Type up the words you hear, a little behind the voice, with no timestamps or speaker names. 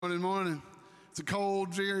Morning, morning. It's a cold,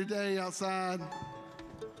 dreary day outside.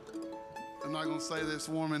 I'm not going to say that it's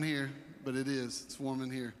warm in here, but it is. It's warm in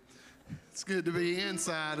here. It's good to be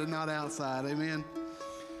inside and not outside. Amen.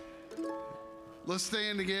 Let's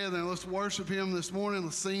stand together and let's worship Him this morning.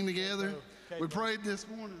 Let's sing together. We prayed this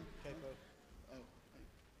morning.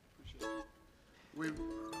 We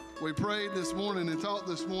prayed this morning and taught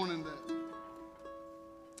this morning that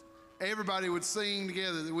everybody would sing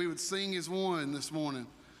together, that we would sing as one this morning.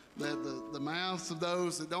 That the mouths of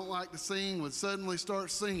those that don't like to sing would suddenly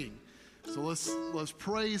start singing. So let's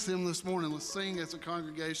praise Him this morning. Let's sing as a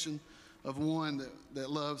congregation of one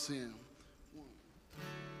that loves Him.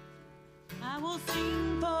 I will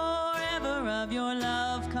sing forever of your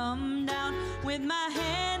love. Come down with my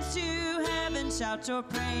hands to heaven, shout your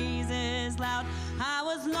praises loud. I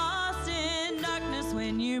was lost in darkness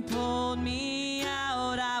when you pulled me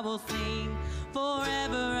out. I will sing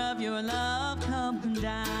forever of your love. Come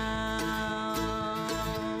down.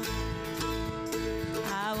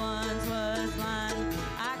 I once was blind,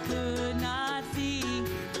 I could not see.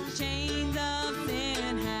 Chains of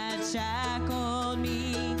sin had shackled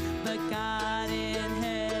me, but God in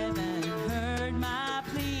heaven heard my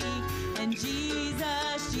plea, and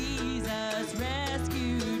Jesus, Jesus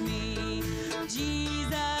rescued me.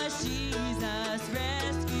 Jesus, Jesus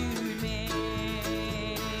rescued me.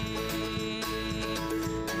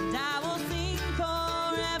 And I will sing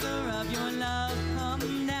forever of your love.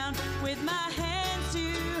 Come down with my hands to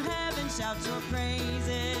heaven, shout your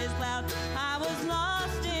praises loud. I was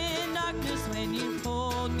lost in darkness when you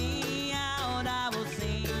pulled me out. I will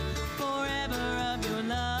sing forever of your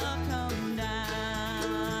love. Come down.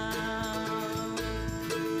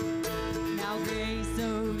 Now grace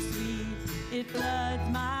so sweet, it floods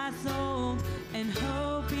my soul, and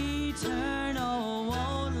hope eternal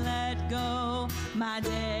won't let go. My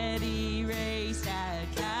debt erased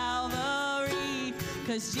at Calvary,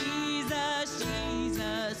 'cause Jesus,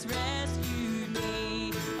 Jesus rescued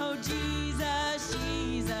me. Oh, Jesus,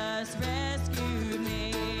 Jesus rescued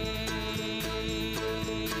me.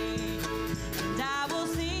 And I will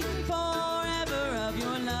sing forever of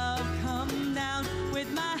your love. Come down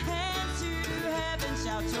with my hands to heaven,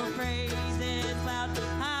 shout your praises loud.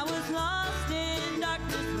 I was lost in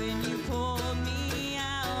darkness when you pulled me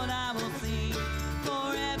out. I will sing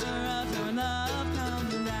forever of your love.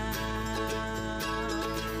 Come down.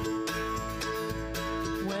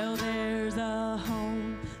 Well, there's a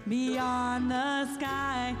home beyond the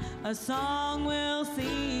sky, a song we'll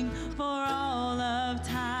sing for all of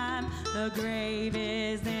time. The grave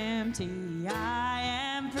is empty, I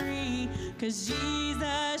am free, 'cause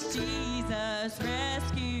Jesus, Jesus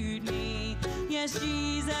rescued me. Yes,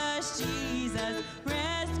 Jesus, Jesus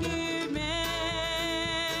rescued me.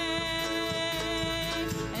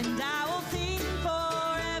 And I will sing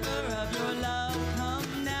forever of your love.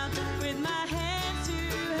 Come down with my hands to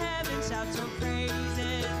heaven, shout your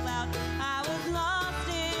praises loud. I was lost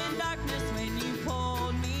in darkness when you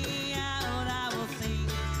pulled me out. I will sing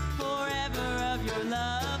forever of your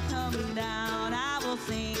love. Come down. I will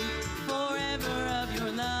sing forever of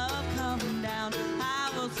your love. Come down. I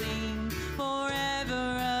will sing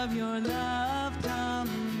forever of your love.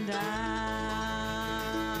 Come down.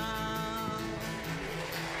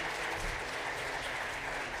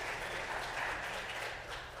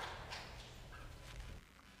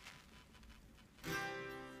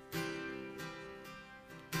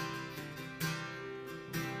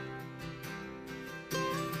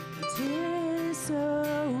 Tis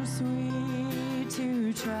so sweet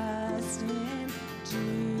to trust in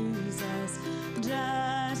Jesus,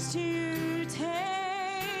 just to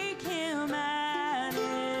take Him at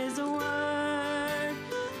His word,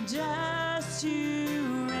 just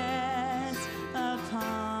to rest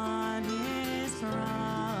upon His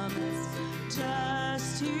promise,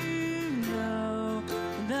 just to know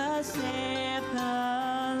thus saith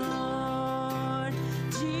the Lord.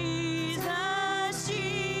 Jesus,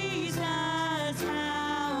 Jesus,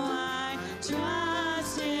 how I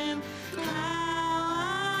trust Him, how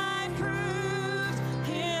I proved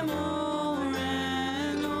Him o'er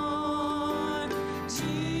and o'er.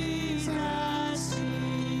 Jesus,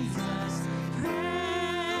 Jesus,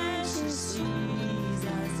 precious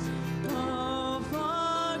Jesus, oh,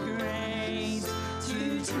 for grace to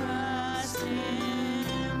trust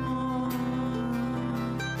Him more.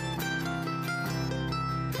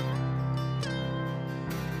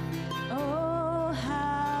 Oh,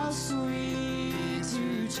 how sweet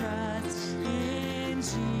to trust in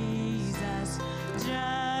Jesus,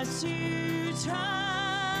 just to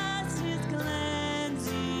trust His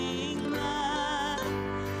cleansing blood,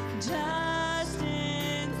 just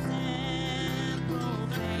in simple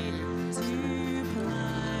faith.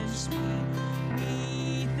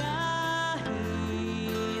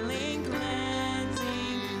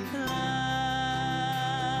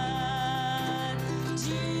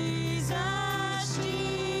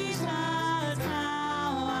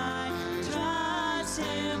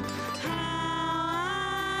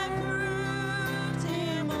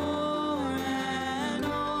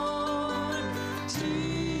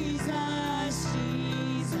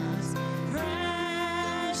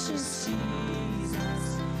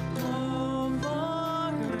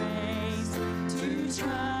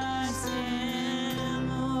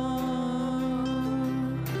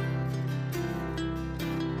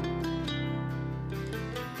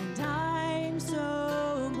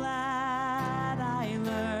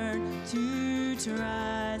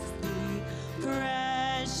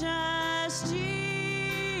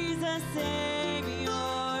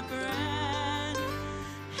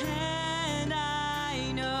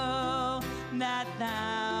 that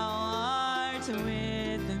thou art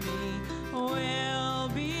with me, will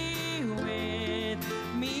be with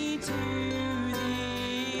me to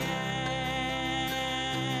the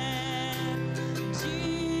end.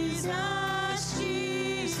 Jesus,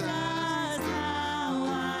 Jesus, how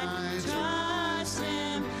I trust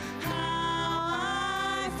him, how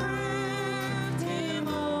I proved him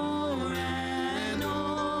o'er and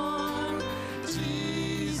o'er.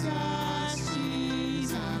 Jesus,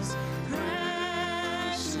 Jesus,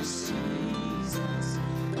 precious Jesus,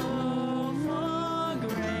 oh, for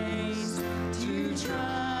grace to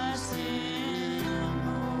trust him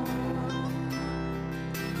more.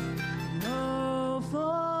 Oh,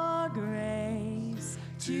 for grace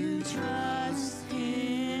to trust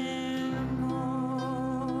him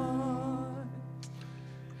more.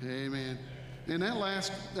 Amen. And that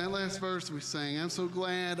last verse we sang, I'm so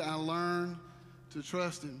glad I learned to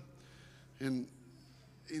trust him. And,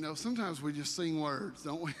 you know, sometimes we just sing words,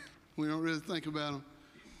 don't we? We don't really think about them.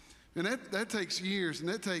 And that takes years, and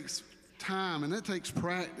that takes time, and that takes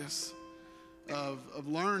practice of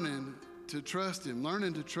learning to trust him,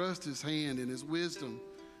 learning to trust his hand and his wisdom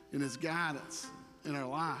and his guidance in our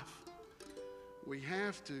life. We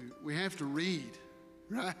have to read,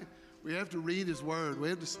 right? We have to read his word. We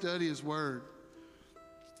have to study his word.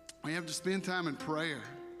 We have to spend time in prayer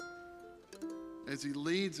as he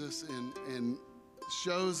leads us and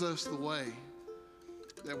shows us the way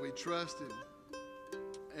that we trust him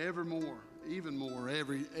evermore, even more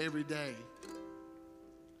every day.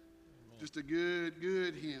 Just a good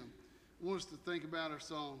hymn. I want us to think about our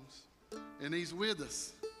songs. And he's with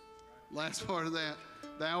us. Last part of that,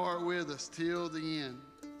 thou art with us till the end.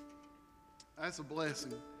 That's a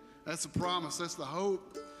blessing. That's a promise. That's the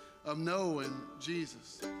hope of knowing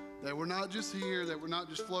Jesus. That we're not just here, that we're not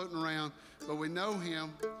just floating around, but we know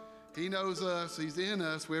him. He knows us. He's in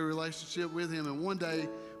us. We have a relationship with him. And one day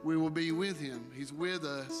we will be with him. He's with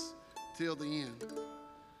us till the end.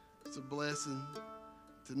 It's a blessing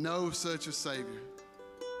to know such a Savior.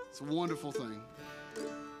 It's a wonderful thing.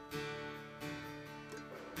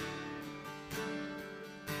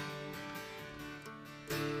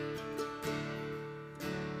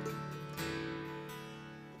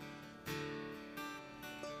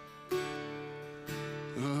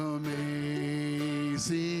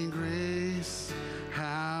 Amazing grace,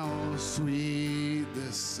 how sweet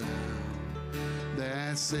the sound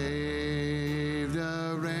that saved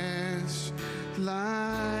a wretch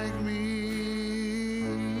like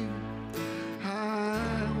me.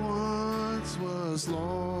 I once was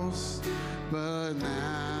lost, but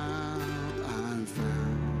now I'm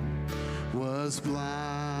found. Was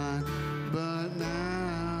blind, but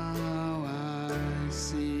now I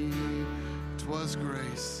see. 'Twas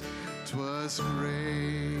grace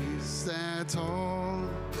that taught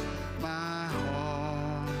my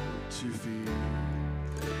heart to fear,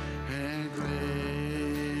 and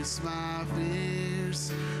grace my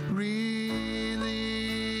fears relieved.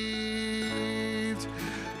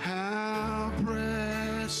 How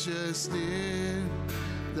precious did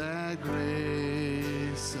that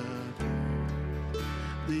grace appear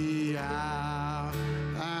the hour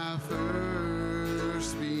I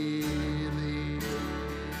first believed.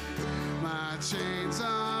 My chains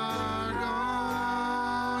are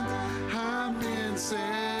gone, I've been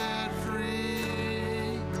set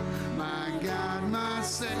free. My God, my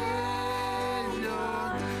Savior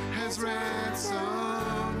has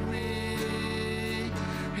ransomed me.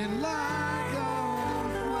 And like a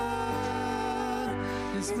flood,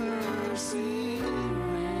 his mercy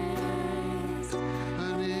reigns,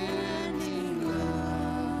 unending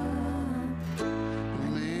love,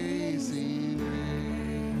 amazing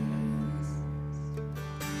grace.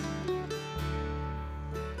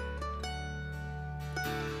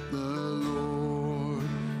 The Lord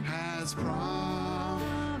has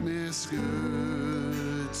promised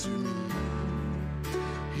good to me.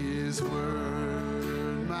 His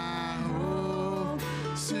word my hope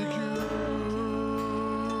secures.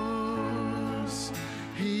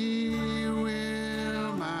 He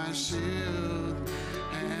will my shield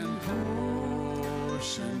and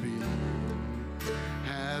portion be,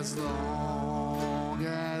 as long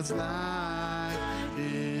as life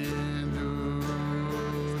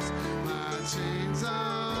endures. My chains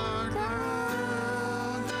are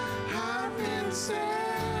gone, I've been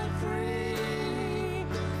set free.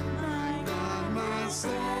 My God, my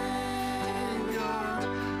Savior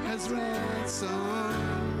has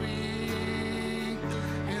ransomed me.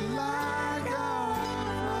 And like a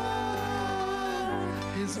flood,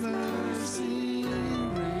 his mercy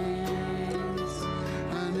reigns,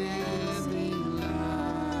 unending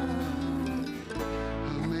love,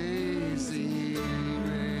 amazing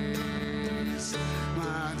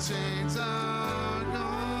chains are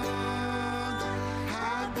gone.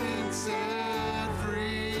 I've been set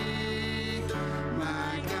free.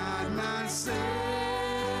 My God, my Savior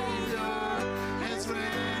has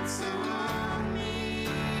ransomed me.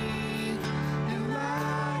 And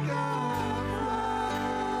like a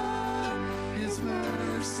flood, His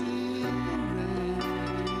mercy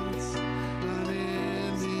reigns.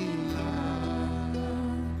 Unending love,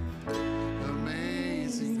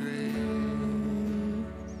 amazing grace.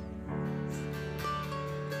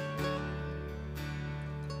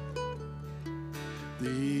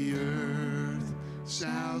 The earth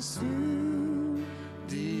shall soon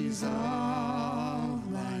dissolve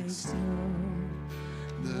like snow.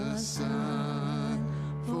 The sun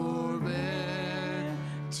forbear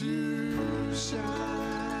to shine,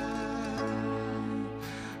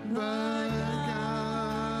 but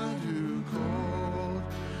God who called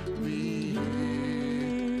me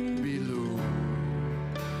here below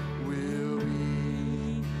will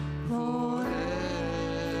be forever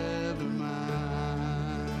mine.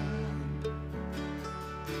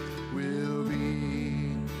 Will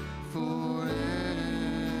be forever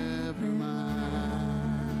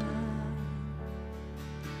mine.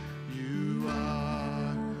 You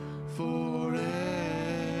are forever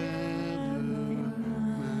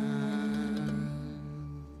mine.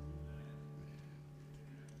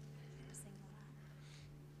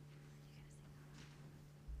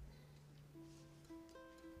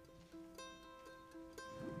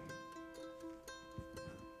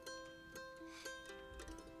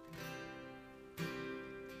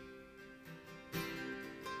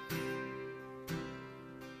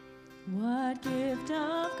 What gift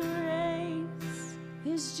of grace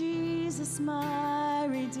is Jesus, my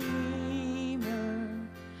Redeemer?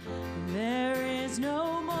 There is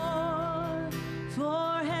no more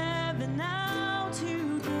for heaven now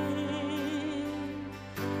to give.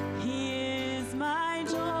 He is my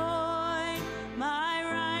joy, my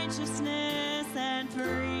righteousness and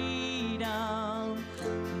freedom,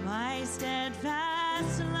 my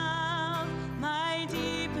steadfast love, my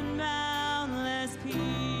deep and boundless peace.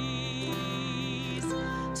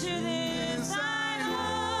 To this I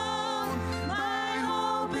hold, my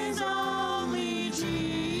hope is only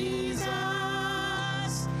Jesus.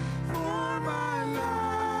 For my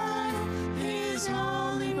life is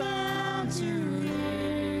wholly bound to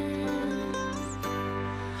His.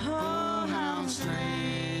 Oh, how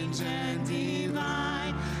strange and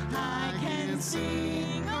divine, I can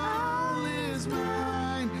sing all is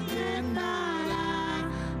mine, yet not I,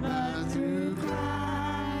 but through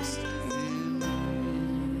Christ in me.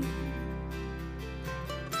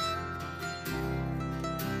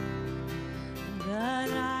 The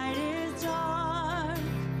night is dark,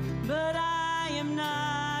 but I am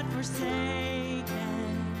not forsaken.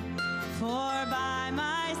 For by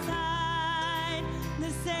my side,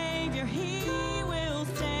 the Savior, He will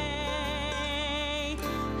stay.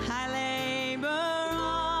 I labor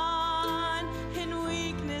on in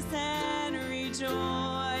weakness and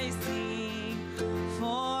rejoicing,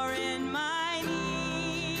 for in my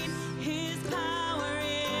need His power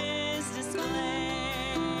is displayed.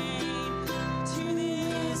 To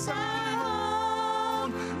this I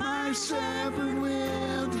hold, my shepherd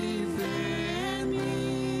will defend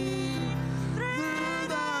me. Through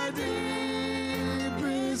the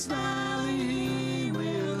deepest valley He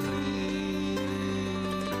will lead.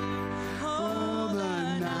 Oh,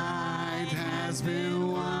 the night has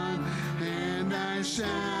been won, and I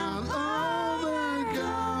shall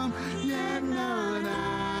overcome, yet not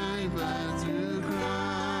I, but through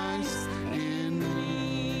Christ in me.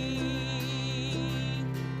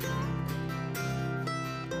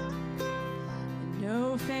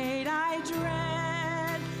 No fate I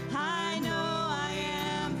dread, I know I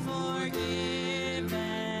am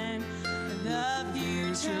forgiven. The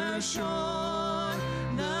future sure,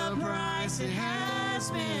 the price it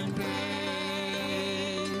has been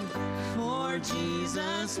paid. For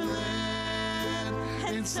Jesus bled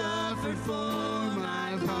and suffered for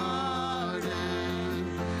my pardon,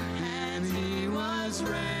 and He was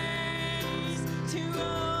raised to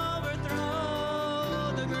overthrow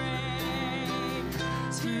the grave.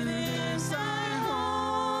 To this I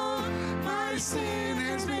hold, my sin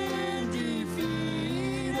has been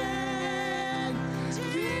defeated.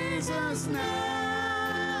 Jesus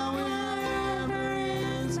now wherever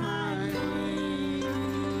is my need.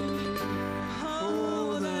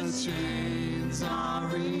 Oh, the chains are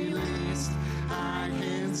released. I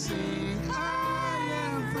can sing, I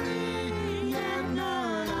am free, yet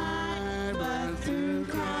not I, but through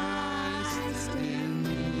Christ in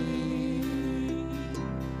me.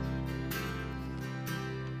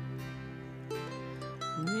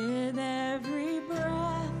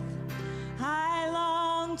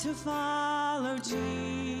 to follow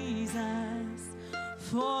Jesus,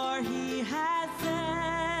 for he has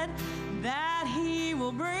said that he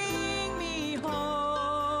will bring me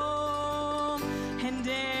home. And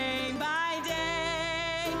day by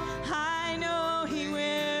day, I know he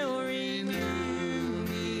will renew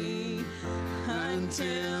me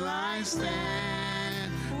until I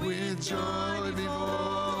stand with joy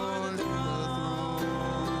before the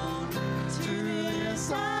throne. To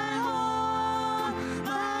this I hold,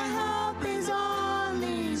 my hope is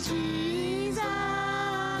only Jesus.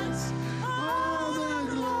 All the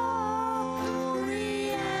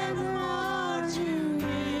glory evermore to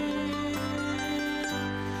him.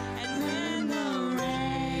 And when the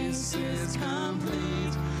race is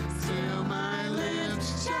complete, still my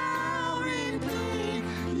lips shall repeat,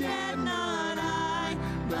 yet not I,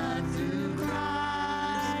 but through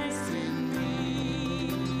Christ in me.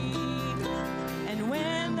 And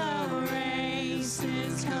when the race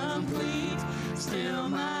is complete, still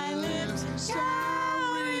my lips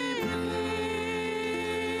shall repeat,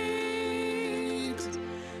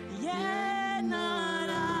 yet not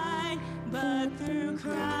I, but through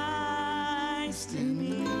Christ in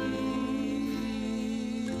me.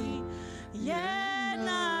 Yet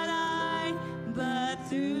not I, but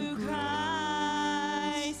through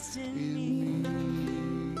Christ in me.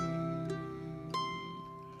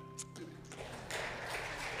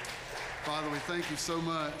 Father, we thank you so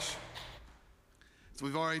much. So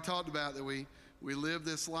we've already talked about that we live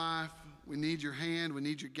this life. We need your hand. We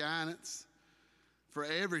need your guidance for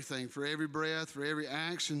everything, for every breath, for every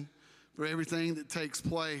action, for everything that takes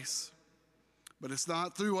place. But it's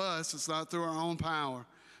not through us. It's not through our own power,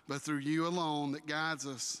 but through you alone that guides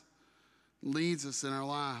us, leads us in our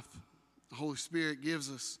life. The Holy Spirit gives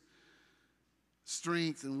us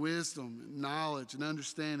strength and wisdom and knowledge and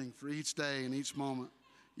understanding for each day and each moment.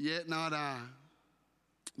 Yet not I,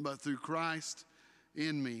 but through Christ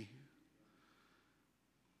in me.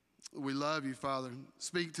 We love you, Father.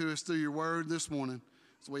 Speak to us through your word this morning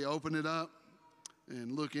as we open it up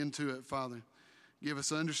and look into it, Father. Give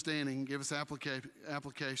us understanding, give us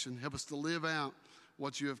application. Help us to live out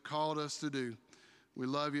what you have called us to do. We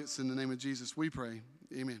love you. It's in the name of Jesus we pray.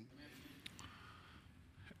 Amen.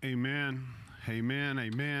 Amen. Amen.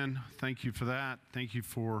 Amen. Thank you for that. Thank you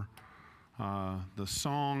for the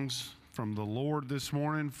songs from the Lord this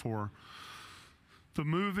morning, for the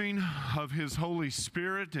moving of his Holy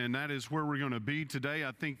Spirit, and that is where we're going to be today.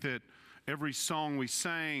 I think that every song we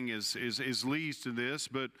sang is leads to this,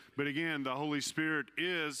 but again, the Holy Spirit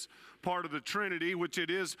is part of the Trinity, which it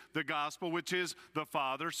is the gospel, which is the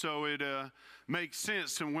Father, so it makes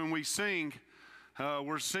sense. And when we sing,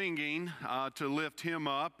 we're singing to lift him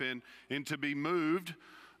up and to be moved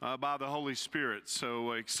by the Holy Spirit.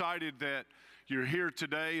 So excited that you're here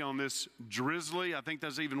today on this drizzly, I think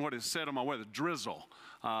that's even what it said on my weather, drizzle.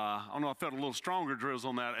 I don't know, I felt a little stronger drizzle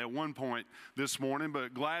on that at one point this morning,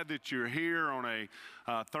 but glad that you're here on a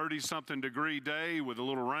 30-something degree day with a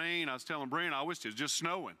little rain. I was telling Brian, I wish it was just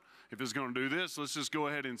snowing. If it's going to do this, let's just go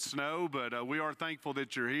ahead and snow, but we are thankful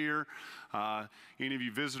that you're here. Any of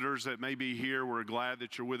you visitors that may be here, we're glad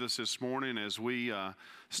that you're with us this morning as we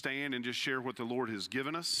stand and just share what the Lord has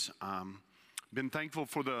given us. Been thankful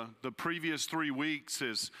for the previous 3 weeks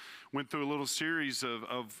as went through a little series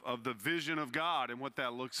of the vision of God and what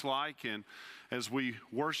that looks like, and as we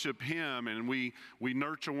worship him and we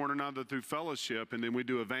nurture one another through fellowship, and then we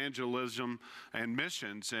do evangelism and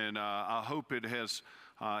missions, and I hope it has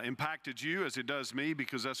impacted you as it does me,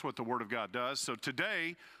 because that's what the Word of God does. So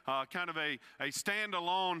today, kind of a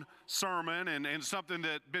standalone sermon and something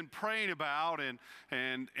that I've been praying about,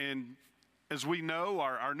 and as we know,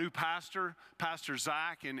 our new pastor, Pastor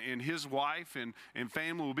Zach, and his wife and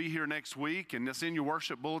family will be here next week, and that's in your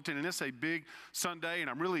worship bulletin, and it's a big Sunday, and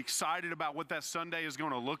I'm really excited about what that Sunday is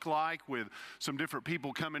going to look like, with some different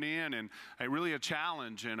people coming in, and really a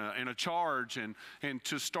challenge and a charge, and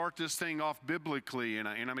to start this thing off biblically, and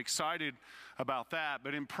I'm excited about that.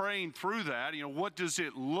 But in praying through that, what does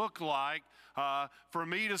it look like for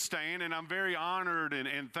me to stand? And I'm very honored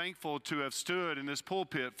and thankful to have stood in this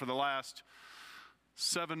pulpit for the last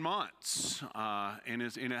 7 months, and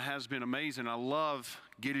it has been amazing. I love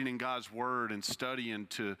getting in God's Word and studying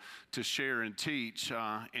to share and teach,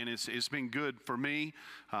 and it's been good for me.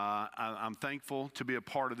 I'm thankful to be a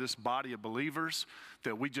part of this body of believers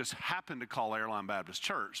that we just happen to call Airline Baptist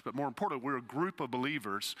Church, but more importantly, we're a group of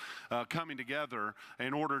believers coming together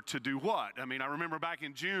in order to do what? I mean, I remember back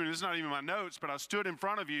in June, this is not even my notes, but I stood in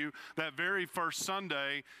front of you that very first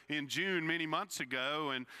Sunday in June many months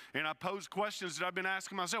ago, and I posed questions that I've been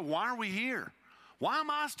asking myself. Why are we here? Why am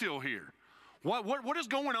I still here? What is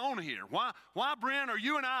going on here? Why, Brent, are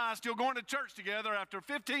you and I still going to church together after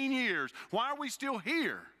 15 years? Why are we still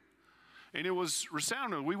here? And it was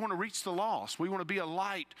resounding. We want to reach the lost. We want to be a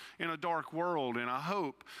light in a dark world. And I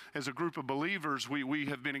hope as a group of believers, we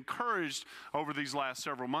have been encouraged over these last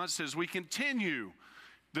several months as we continue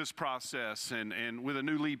this process. And with a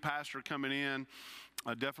new lead pastor coming in,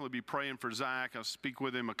 I'll definitely be praying for Zach. I speak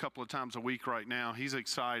with him a couple of times a week right now. He's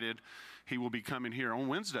excited. He will be coming here on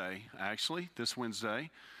Wednesday, actually, this Wednesday.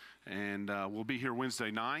 And we'll be here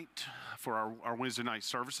Wednesday night for our Wednesday night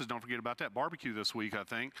services. Don't forget about that. Barbecue this week, I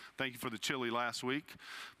think. Thank you for the chili last week.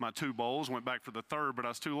 My 2 bowls. Went back for the third, but I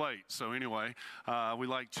was too late. So anyway, we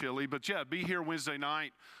like chili. But yeah, be here Wednesday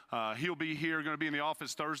night. He'll be here, going to be in the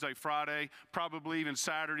office Thursday, Friday, probably even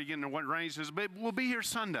Saturday, getting what ranges. But we'll be here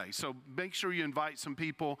Sunday. So make sure you invite some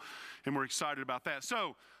people, and we're excited about that.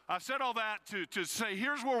 So I said all that to say,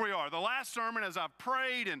 here's where we are. The last sermon, as I've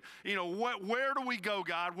prayed, and where do we go,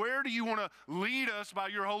 God? Where do you want to lead us by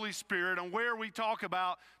your Holy Spirit, and where we talk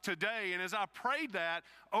about today? And as I prayed that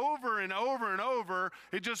over and over and over,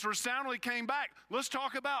 it just resoundingly came back. Let's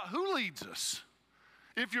talk about who leads us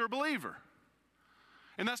if you're a believer.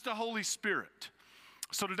 And that's the Holy Spirit.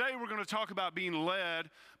 So today we're going to talk about being led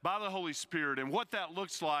by the Holy Spirit and what that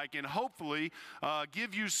looks like, and hopefully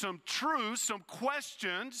give you some truths, some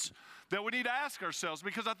questions that we need to ask ourselves,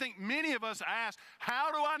 because I think many of us ask,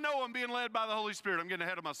 how do I know I'm being led by the Holy Spirit? I'm getting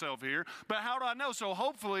ahead of myself here, but how do I know? So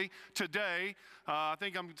hopefully today, I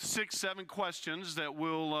think I'm 6, 7 questions that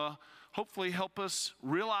will hopefully help us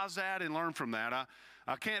realize that and learn from that.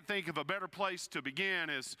 I can't think of a better place to begin,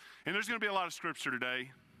 and there's going to be a lot of scripture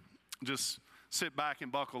today. Just sit back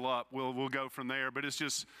and buckle up. We'll go from there, but it's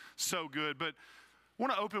just so good. But I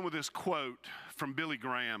want to open with this quote from Billy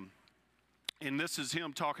Graham, and this is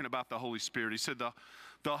him talking about the Holy Spirit. He said,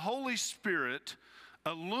 the Holy Spirit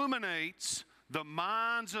illuminates the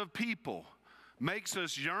minds of people, makes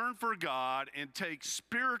us yearn for God, and takes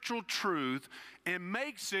spiritual truth and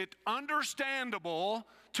makes it understandable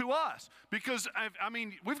to us. Because, I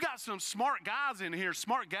mean, we've got some smart guys in here,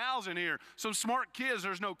 smart gals in here, some smart kids,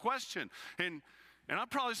 there's no question. And I'm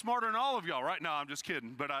probably smarter than all of y'all, right? No, I'm just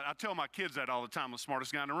kidding. But I tell my kids that all the time. I'm the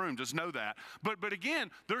smartest guy in the room. Just know that. But again,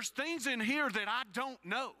 there's things in here that I don't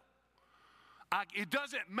know. It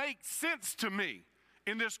doesn't make sense to me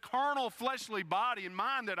in this carnal, fleshly body and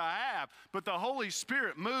mind that I have. But the Holy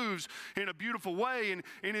Spirit moves in a beautiful way.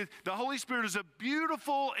 And the Holy Spirit is a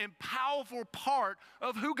beautiful and powerful part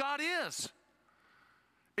of who God is.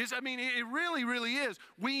 It really, really is.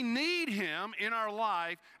 We need him in our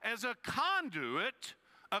life as a conduit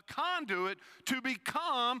to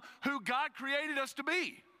become who God created us to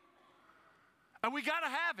be. And we got to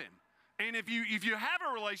have him. And if you have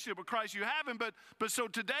a relationship with Christ, you have him. But so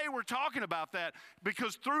today we're talking about that,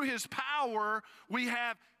 because through his power, we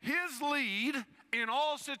have his lead in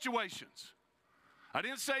all situations. I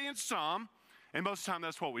didn't say in some, and most of the time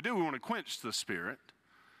that's what we do. We want to quench the Spirit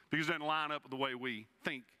because it doesn't line up with the way we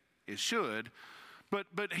think it should. But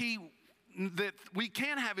that we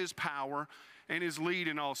can have his power and his lead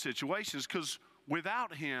in all situations, because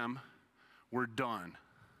without him, we're done.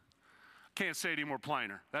 Can't say it any more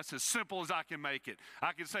plainer. That's as simple as I can make it.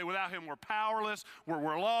 I can say without him we're powerless,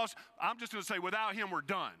 we're lost. I'm just going to say without him we're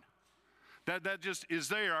done. That just is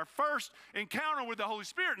there. Our first encounter with the Holy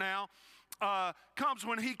Spirit now comes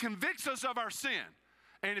when he convicts us of our sin.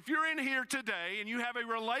 And if you're in here today and you have a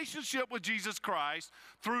relationship with Jesus Christ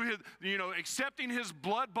through his, accepting his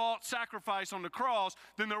blood-bought sacrifice on the cross,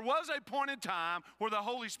 then there was a point in time where the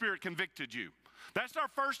Holy Spirit convicted you. That's our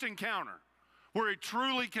first encounter, where he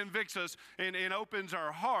truly convicts us and opens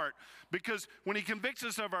our heart. Because when he convicts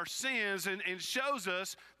us of our sins and shows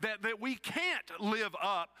us that we can't live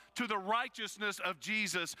up to the righteousness of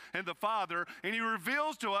Jesus and the Father, and he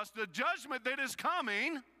reveals to us the judgment that is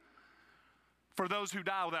coming for those who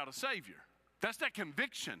die without a Savior. That's that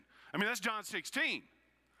conviction. That's John 16.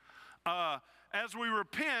 As we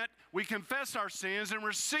repent, we confess our sins and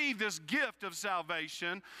receive this gift of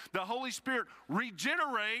salvation. The Holy Spirit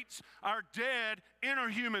regenerates our dead inner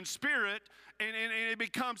human spirit, and it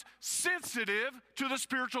becomes sensitive to the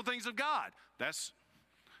spiritual things of God. That's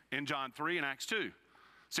in John 3 and Acts 2.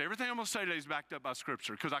 So everything I'm going to say today is backed up by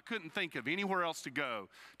Scripture, because I couldn't think of anywhere else to go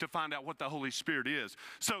to find out what the Holy Spirit is.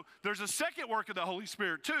 So there's a second work of the Holy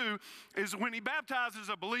Spirit too, is when he baptizes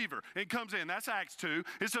a believer. It comes in. That's Acts 2.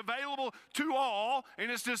 It's available to all, and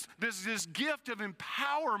it's this gift of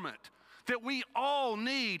empowerment that we all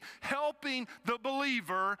need, helping the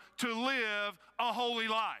believer to live a holy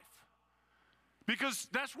life. Because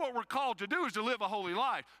that's what we're called to do, is to live a holy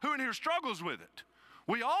life. Who in here struggles with it?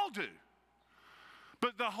 We all do.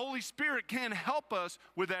 But the Holy Spirit can help us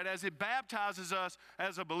with that as it baptizes us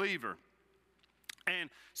as a believer. And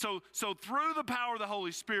so through the power of the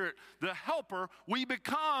Holy Spirit, the helper, we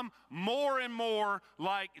become more and more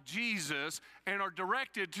like Jesus and are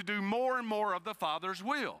directed to do more and more of the Father's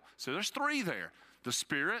will. So there's three there: the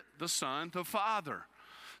Spirit, the Son, the Father.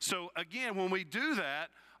 So again, when we do that,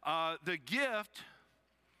 the gift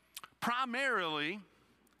primarily,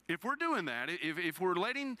 if we're doing that, if we're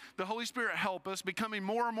letting the Holy Spirit help us, becoming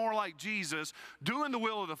more and more like Jesus, doing the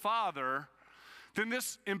will of the Father, then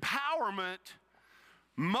this empowerment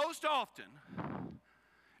most often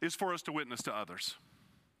is for us to witness to others.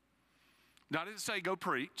 Now, I didn't say go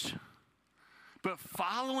preach, but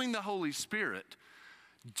following the Holy Spirit,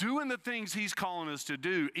 doing the things He's calling us to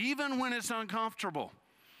do, even when it's uncomfortable,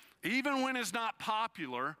 even when it's not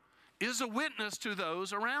popular, is a witness to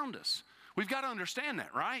those around us. We've got to understand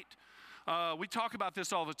that, right? We talk about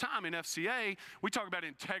this all the time in FCA. We talk about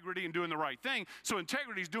integrity and doing the right thing. So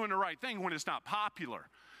integrity is doing the right thing when it's not popular.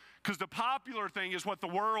 Because the popular thing is what the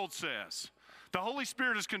world says. The Holy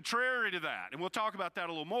Spirit is contrary to that, and we'll talk about that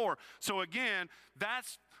a little more. So again,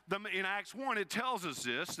 in Acts 1, it tells us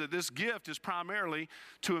that this gift is primarily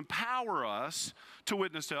to empower us to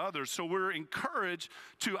witness to others. So we're encouraged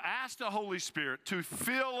to ask the Holy Spirit to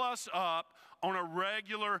fill us up on a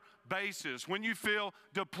regular basis. When you feel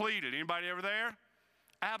depleted, anybody ever there?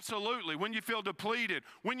 Absolutely. When you feel depleted,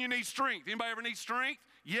 when you need strength. Anybody ever need strength?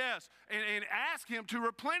 Yes, and ask Him to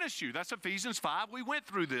replenish you. That's Ephesians 5. We went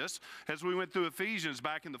through this as we went through Ephesians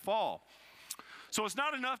back in the fall. So it's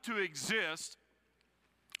not enough to exist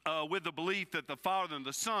with the belief that the Father and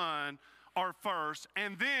the Son are first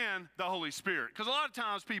and then the Holy Spirit. Because a lot of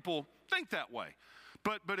times people think that way.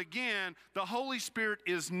 But again, the Holy Spirit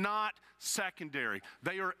is not secondary.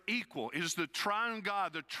 They are equal. It is the triune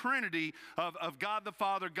God, the Trinity of God the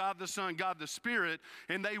Father, God the Son, God the Spirit,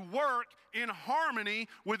 and they work in harmony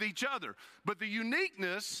with each other. But the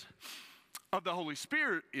uniqueness of the Holy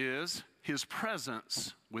Spirit is His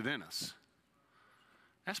presence within us.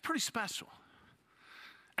 That's pretty special.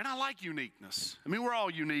 And I like uniqueness. I mean, we're all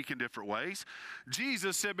unique in different ways.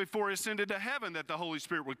 Jesus said before He ascended to heaven that the Holy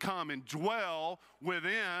Spirit would come and dwell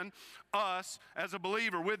within us as a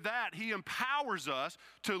believer. With that, He empowers us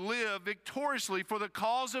to live victoriously for the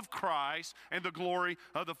cause of Christ and the glory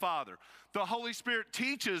of the Father. The Holy Spirit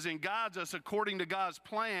teaches and guides us according to God's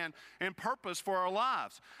plan and purpose for our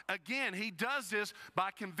lives. Again, He does this by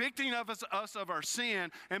convicting of us of our sin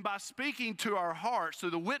and by speaking to our hearts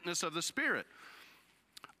through the witness of the Spirit.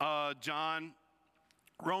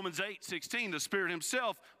 Romans 8:16, the Spirit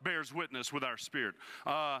Himself bears witness with our spirit.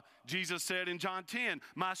 Jesus said in John 10,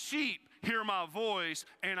 my sheep hear my voice,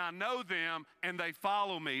 and I know them, and they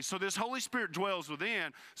follow me. So this Holy Spirit dwells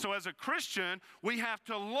within. So as a Christian, we have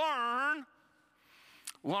to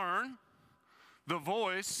learn the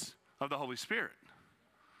voice of the Holy Spirit.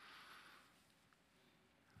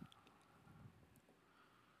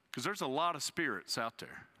 Because there's a lot of spirits out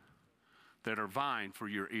there that are vying for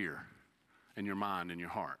your ear and your mind and your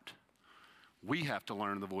heart. We have to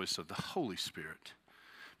learn the voice of the Holy Spirit,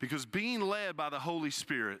 because being led by the Holy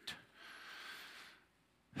Spirit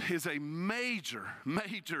is a major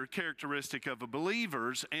characteristic of a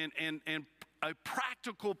believer's and a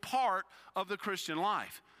practical part of the Christian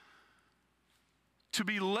life. To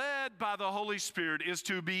be led by the Holy Spirit is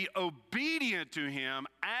to be obedient to Him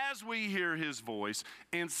as we hear His voice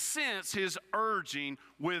and sense His urging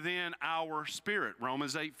within our spirit.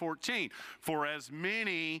 Romans 8:14. For as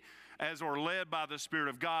many as are led by the Spirit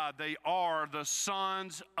of God, they are the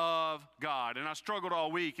sons of God. And I struggled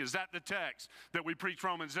all week. Is that the text that we preach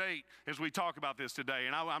Romans 8 as we talk about this today?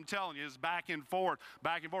 And I'm telling you, it's back and forth.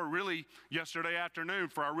 Really, yesterday afternoon,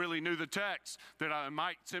 for I really knew the text, that I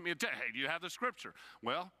might send me a text. Hey, do you have the scripture?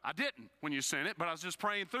 Well, I didn't when you sent it, but I was just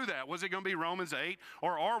praying through that. Was it going to be Romans 8,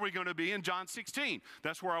 or are we going to be in John 16?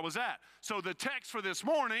 That's where I was at. So the text for this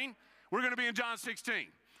morning, we're going to be in John 16.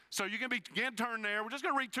 So you can begin to turn there. We're just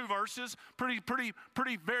going to read two verses, pretty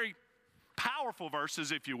very powerful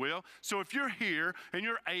verses, if you will. So if you're here and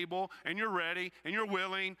you're able and you're ready and you're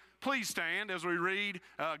willing, please stand as we read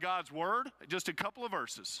God's Word, just a couple of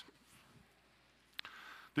verses.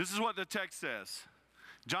 This is what the text says.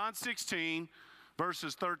 John 16,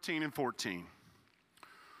 verses 13 and 14.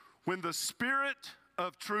 When the Spirit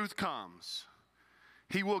of truth comes,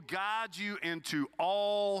 He will guide you into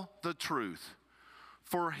all the truth.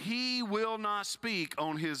 For He will not speak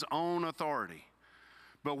on His own authority,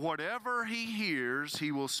 but whatever He hears,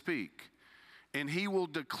 He will speak, and He will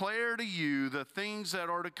declare to you the things that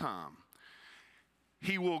are to come.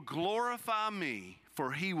 He will glorify me,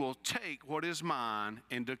 for He will take what is mine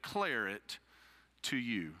and declare it to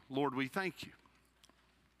you. Lord, we thank you.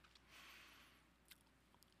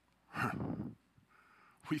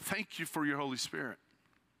 We thank you for your Holy Spirit.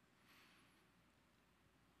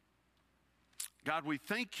 God, we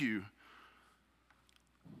thank you.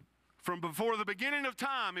 From before the beginning of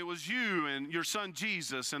time, it was you and your Son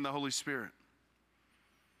Jesus and the Holy Spirit.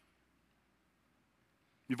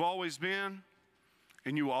 You've always been,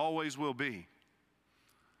 and you always will be.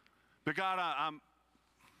 But God, I'm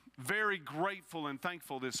very grateful and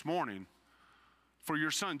thankful this morning for your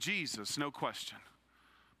Son Jesus, no question.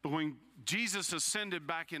 But when Jesus ascended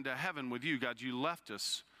back into heaven with you, God, you left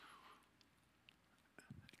us,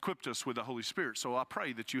 equipped us with the Holy Spirit. So I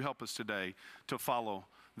pray that you help us today to follow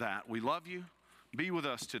that. We love you. Be with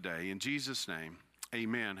us today. In Jesus' name,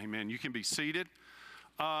 amen. Amen. You can be seated.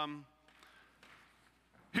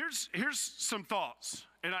 Here's some thoughts.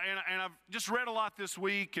 And I've just read a lot this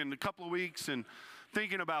week and a couple of weeks and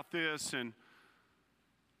thinking about this. And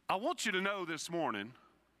I want you to know this morning,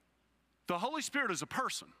 the Holy Spirit is a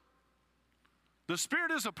person. The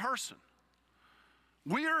Spirit is a person.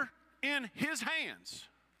 We're in His hands,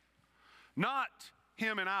 not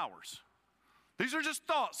Him in ours. These are just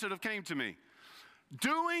thoughts that have came to me.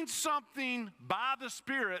 Doing something by the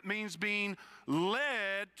Spirit means being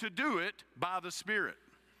led to do it by the Spirit.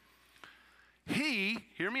 He,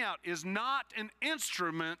 hear me out, is not an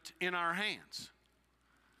instrument in our hands.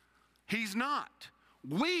 He's not.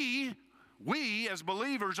 We as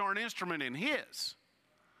believers are an instrument in His.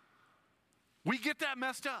 We get that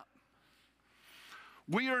messed up.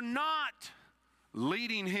 We are not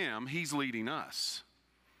leading Him, He's leading us.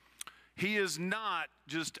 He is not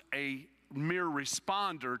just a mere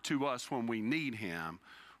responder to us when we need Him.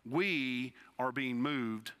 We are being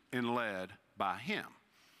moved and led by Him.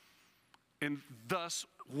 And thus,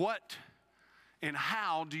 what and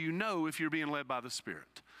how do you know if you're being led by the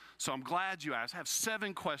Spirit? So I'm glad you asked. I have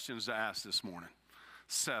 7 questions to ask this morning.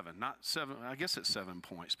 7, not 7, I guess it's 7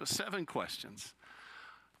 points, but 7 questions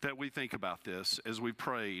that we think about this as we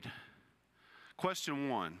prayed. Question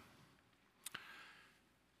 1.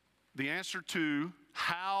 The answer to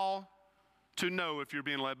how to know if you're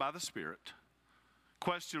being led by the Spirit.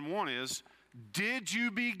 Question 1 is, did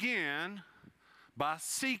you begin by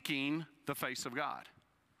seeking the face of God?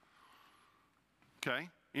 Okay.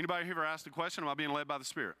 Anybody ever asked the question, am I being led by the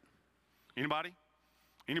Spirit? Anybody?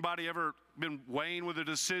 Anybody ever been weighing with a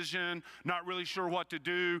decision, not really sure what to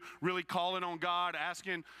do, really calling on God,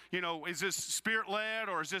 asking, is this Spirit-led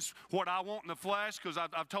or is this what I want in the flesh? Because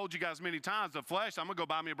I've told you guys many times, the flesh, I'm going to go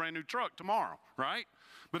buy me a brand new truck tomorrow, right?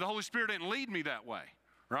 But the Holy Spirit didn't lead me that way,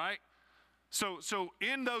 right? So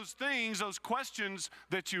in those things, those questions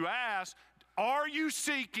that you ask, are you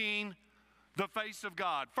seeking the face of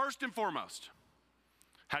God? First and foremost,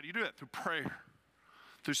 how do you do it? Through prayer,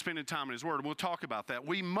 through spending time in His Word. And we'll talk about that.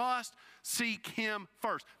 We must seek Him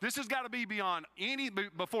first. This has got to be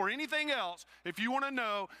before anything else. If you want to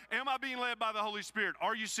know, am I being led by the Holy Spirit?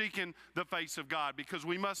 Are you seeking the face of God? Because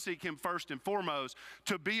we must seek Him first and foremost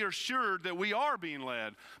to be assured that we are being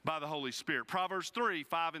led by the Holy Spirit. Proverbs 3,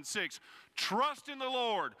 5, and 6. Trust in the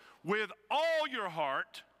Lord with all your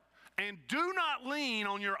heart, and do not lean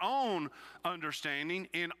on your own understanding.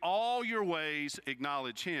 In all your ways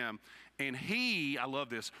acknowledge Him, and He, I love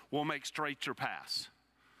this, will make straight your paths.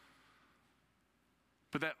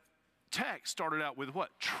 But that text started out with what?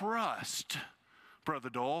 Trust, Brother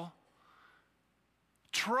Dole.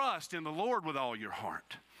 Trust in the Lord with all your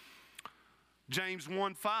heart. James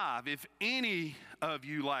 1:5, if any of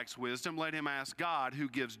you lacks wisdom, let him ask God, who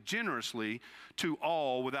gives generously to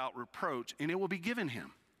all without reproach, and it will be given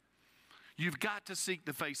him. You've got to seek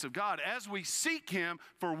the face of God. As we seek Him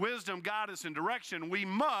for wisdom, guidance, and direction, we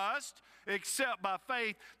must accept by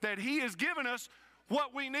faith that He has given us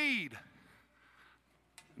what we need.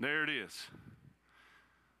 There it is.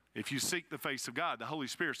 If you seek the face of God, the Holy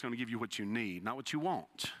Spirit's going to give you what you need, not what you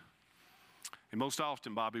want. And most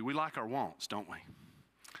often, Bobby, we like our wants, don't we?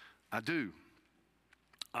 I do.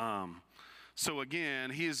 So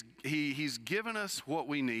again, he's given us what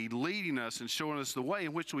we need, leading us and showing us the way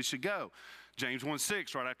in which we should go. James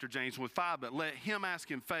 1:6, right after James 1:5, but let him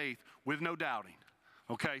ask in faith with no doubting.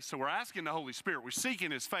 Okay, so we're asking the Holy Spirit. We're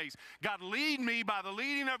seeking His face. God, lead me by the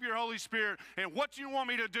leading of your Holy Spirit and what you want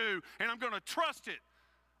me to do, and I'm going to trust it.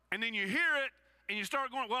 And then you hear it, and you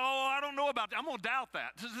start going, well, I don't know about that. I'm going to doubt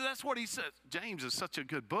that. That's what he says. James is such a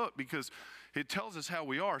good book because it tells us how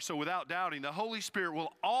we are. So without doubting, the Holy Spirit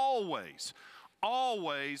will always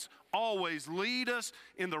always lead us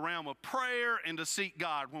in the realm of prayer and to seek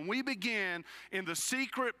God. When we begin in the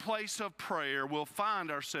secret place of prayer, we'll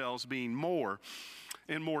find ourselves being more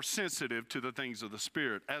and more sensitive to the things of the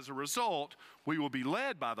Spirit. As a result, we will be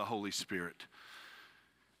led by the Holy Spirit.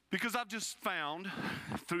 Because I've just found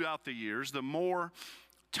throughout the years, the more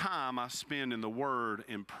time I spend in the Word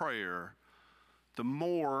and prayer, the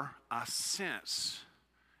more I sense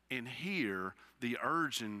and hear the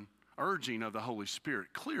urging of the Holy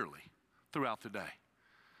Spirit clearly throughout the day.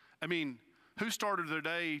 I mean, who started their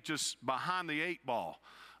day just behind the 8 ball?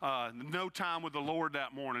 No time with the Lord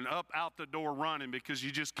that morning, up out the door running because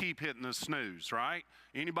you just keep hitting the snooze, right?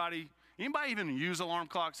 Anybody even use alarm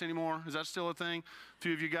clocks anymore? Is that still a thing? A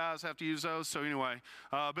few of you guys have to use those. So anyway,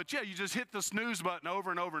 but yeah, you just hit the snooze button over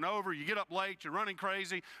and over and over. You get up late, you're running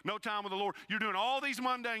crazy, no time with the Lord. You're doing all these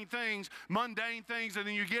mundane things, and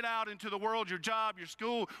then you get out into the world, your job, your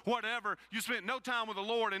school, whatever. You spent no time with the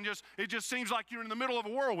Lord, and it just seems like you're in the middle of a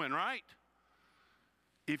whirlwind, right?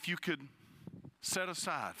 If you could set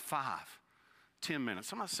aside 5-10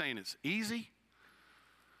 minutes. I'm not saying it's easy,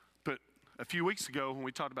 but a few weeks ago when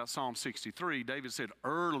we talked about Psalm 63, David said,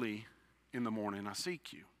 early in the morning I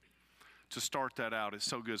seek you. To start that out is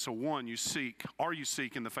so good. So one, are you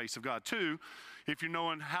seeking the face of God? 2, if you're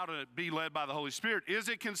knowing how to be led by the Holy Spirit, is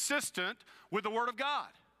it consistent with the Word of God?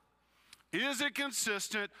 Is it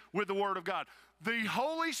consistent with the Word of God? The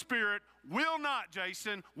Holy Spirit will not,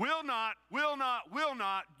 Jason, will not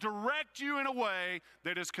direct you in a way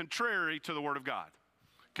that is contrary to the Word of God.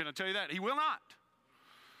 Can I tell you that? He will not.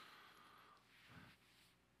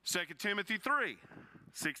 2 Timothy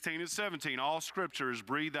 3:16-17, all Scripture is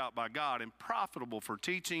breathed out by God and profitable for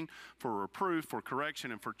teaching, for reproof, for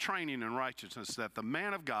correction, and for training in righteousness, that the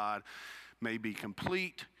man of God may be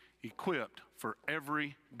complete, equipped for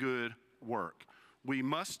every good work. We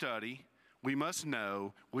must study, we must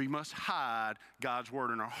know, we must hide God's word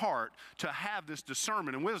in our heart to have this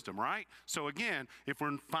discernment and wisdom, right? So again, if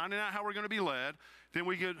we're finding out how we're going to be led, then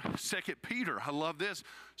we get 2 Peter. I love this.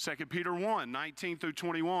 2 Peter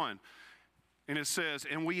 1:19-21. And it says,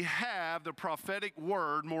 and we have the prophetic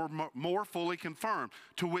word more fully confirmed,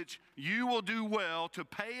 to which you will do well to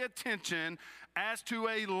pay attention as to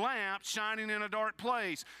a lamp shining in a dark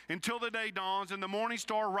place until the day dawns and the morning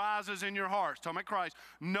star rises in your hearts. Talking about Christ.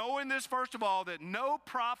 Knowing this, first of all, that no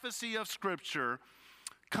prophecy of Scripture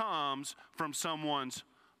comes from someone's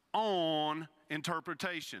own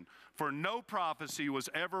interpretation. For no prophecy was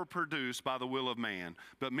ever produced by the will of man,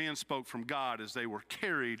 but men spoke from God as they were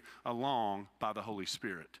carried along by the Holy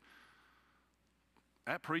Spirit.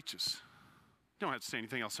 That preaches. You don't have to say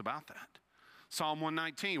anything else about that. Psalm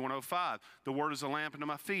 119:105, the word is a lamp unto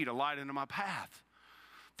my feet, a light unto my path.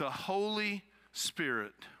 The Holy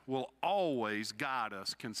Spirit will always guide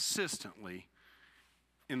us consistently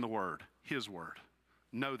in the word, his word.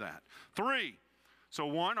 Know that. 3, so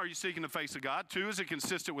 1, are you seeking the face of God? 2, is it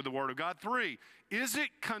consistent with the Word of God? 3, is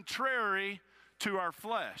it contrary to our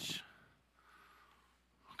flesh?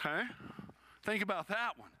 Okay, think about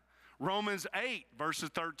that one. Romans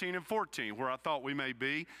 8:13-14, where I thought we may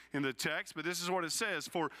be in the text, but this is what it says.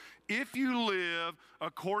 For if you live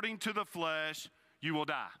according to the flesh, you will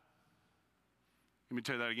die. Let me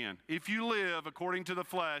tell you that again. If you live according to the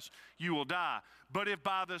flesh, you will die. But if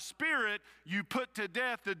by the Spirit you put to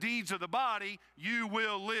death the deeds of the body, you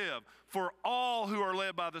will live. For all who are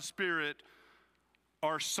led by the Spirit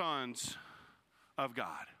are sons of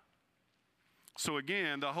God. So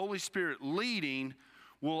again, the Holy Spirit leading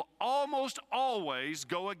will almost always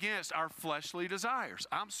go against our fleshly desires.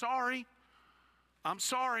 I'm sorry,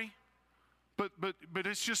 but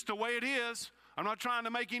it's just the way it is. I'm not trying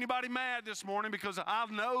to make anybody mad this morning because I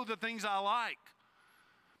know the things I like.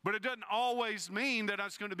 But it doesn't always mean that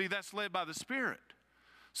that's led by the Spirit.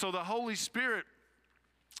 So the Holy Spirit,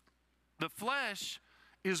 the flesh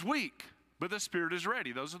is weak, but the Spirit is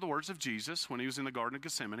ready. Those are the words of Jesus when he was in the Garden of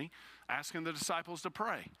Gethsemane, asking the disciples to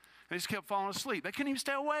pray. They just kept falling asleep. They couldn't even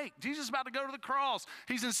stay awake. Jesus is about to go to the cross.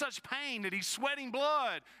 He's in such pain that he's sweating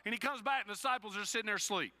blood. And he comes back and the disciples are sitting there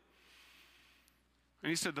asleep. And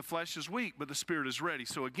he said the flesh is weak, but the Spirit is ready.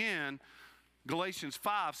 So again, Galatians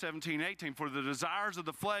 5:17-18, for the desires of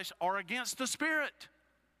the flesh are against the Spirit.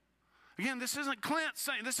 Again, this isn't Clint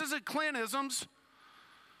saying, this isn't Clintisms.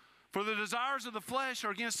 For the desires of the flesh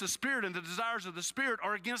are against the Spirit, and the desires of the Spirit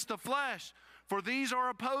are against the flesh. For these are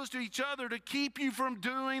opposed to each other to keep you from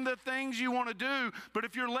doing the things you want to do. But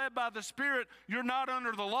if you're led by the Spirit, you're not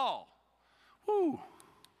under the law. Woo.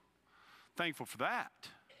 Thankful for that.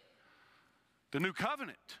 The new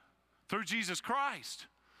covenant through Jesus Christ.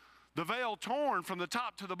 the veil torn from the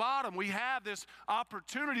top to the bottom. We have this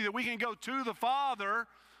opportunity that we can go to the Father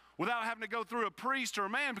without having to go through a priest or a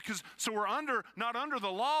man, so we're not under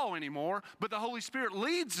the law anymore, but the Holy Spirit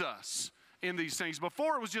leads us in these things.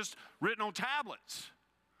 Before it was just written on tablets.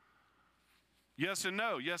 Yes and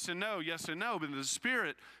no, yes and no, yes and no, but the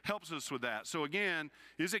Spirit helps us with that. So again,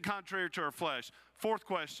 is it contrary to our flesh? Fourth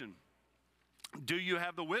question, do you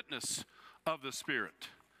have the witness of the Spirit?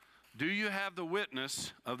 Do you have the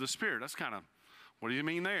witness of the Spirit? That's kind of, what do you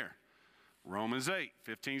mean there? Romans 8,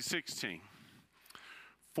 15, 16.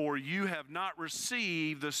 For you have not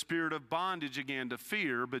received the spirit of bondage again to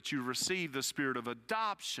fear, but you received the spirit of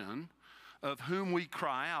adoption, of whom we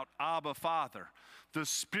cry out, Abba, Father. The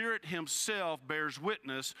Spirit himself bears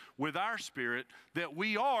witness with our spirit that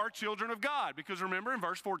we are children of God. Because remember in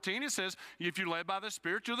verse 14 it says, if you're led by the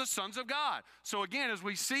Spirit, you're the sons of God. So again, as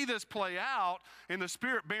we see this play out and the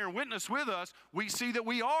Spirit bearing witness with us, we see that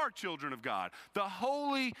we are children of God. The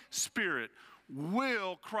Holy Spirit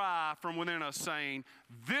will cry from within us saying,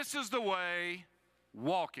 this is the way,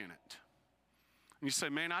 walk in it. And you say,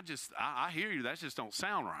 man, I hear you, that just don't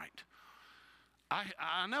sound right.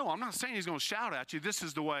 I know, I'm not saying he's going to shout at you, this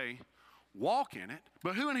is the way, walk in it.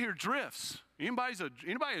 But who in here drifts? Anybody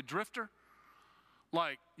a drifter?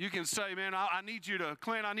 Like, you can say, man, I need you to,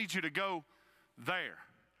 Clint, I need you to go there.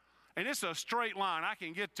 And it's a straight line, I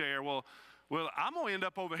can get there. Well, I'm going to end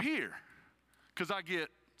up over here because I get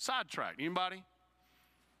sidetracked. Anybody?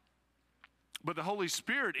 But the Holy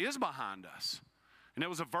Spirit is behind us. And there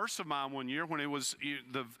was a verse of mine one year when it was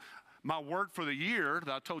my word for the year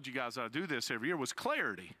that I told you guys I do this every year was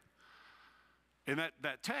clarity. And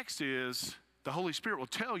that text is the Holy Spirit will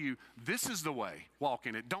tell you this is the way, walk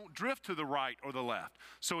in it. Don't drift to the right or the left.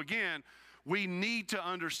 So again, we need to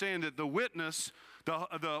understand that the witness,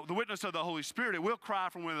 the witness of the Holy Spirit, it will cry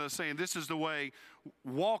from within us saying this is the way,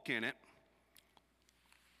 walk in it.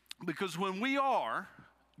 Because when we are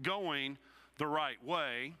going the right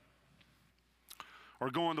way or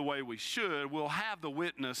going the way we should, we'll have the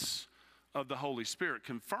witness of the Holy Spirit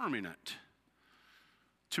confirming it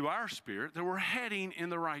to our spirit that we're heading in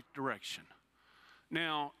the right direction.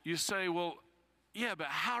 Now, you say, well, yeah, but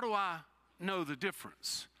how do I know the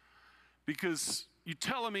difference? Because you're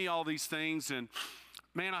telling me all these things and,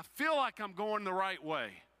 man, I feel like I'm going the right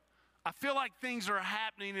way. I feel like things are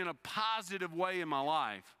happening in a positive way in my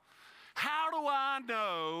life. How do I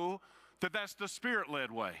know that that's the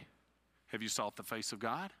Spirit-led way? Have you sought the face of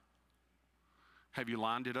God? Have you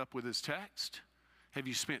lined it up with his text? Have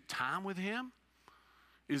you spent time with him?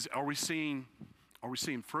 Are we seeing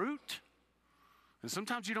fruit? And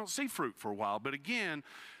sometimes you don't see fruit for a while. But again,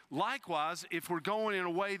 likewise, if we're going in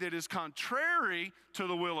a way that is contrary to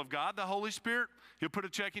the will of God, the Holy Spirit, he'll put a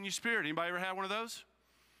check in your spirit. Anybody ever had one of those?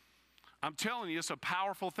 I'm telling you, it's a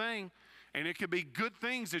powerful thing. And it could be good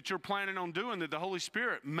things that you're planning on doing that the Holy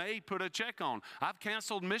Spirit may put a check on. I've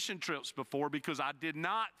canceled mission trips before because I did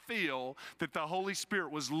not feel that the Holy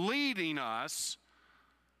Spirit was leading us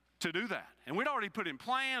to do that. And we'd already put in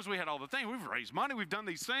plans. We had all the things. We've raised money. We've done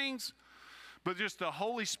these things. But just the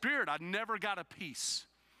Holy Spirit, I never got a peace.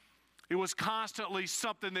 It was constantly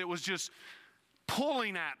something that was just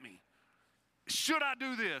pulling at me. Should I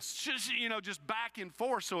do this? Just back and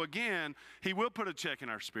forth. So again, he will put a check in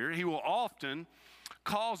our spirit. He will often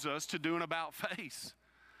cause us to do an about face.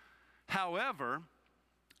 However,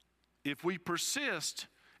 if we persist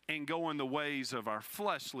and go in the ways of our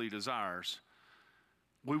fleshly desires,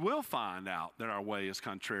 we will find out that our way is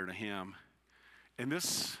contrary to him. And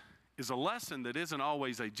this is a lesson that isn't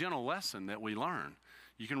always a gentle lesson that we learn.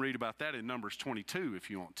 You can read about that in Numbers 22 if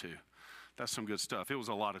you want to. That's some good stuff. It was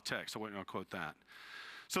a lot of text. I wasn't going to quote that.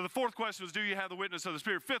 So the fourth question was, do you have the witness of the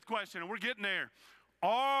Spirit? Fifth question, and we're getting there.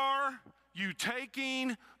 Are you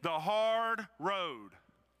taking the hard road?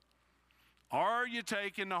 Are you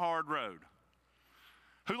taking the hard road?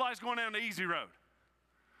 Who likes going down the easy road?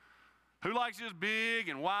 Who likes this big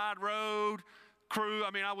and wide road? Crew,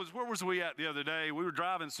 where was we at the other day? We were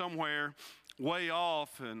driving somewhere way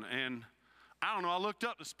off, and I don't know, I looked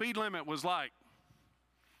up, the speed limit was like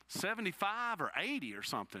 75 or 80 or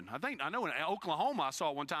something. I know in Oklahoma I saw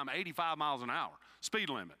it one time 85 miles an hour, speed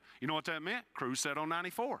limit. You know what that meant? Crew set on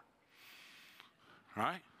 94.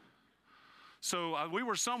 Right? So we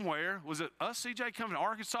were somewhere. Was it us, CJ, coming to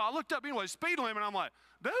Arkansas? I looked up anyway, speed limit. I'm like,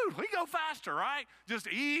 dude, we go faster, right? Just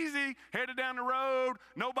easy, headed down the road,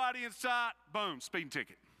 nobody in sight, boom, speeding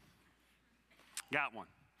ticket. Got one.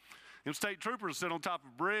 Them state troopers sit on top of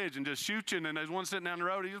a bridge and just shoot you, and then there's one sitting down the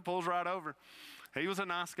road, he just pulls right over. He was a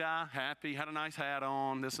nice guy, happy, had a nice hat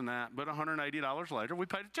on, this and that. But $180 later, we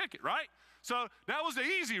paid a ticket, right? So that was the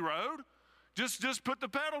easy road. Just put the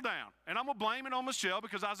pedal down. And I'm going to blame it on Michelle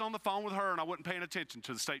because I was on the phone with her and I wasn't paying attention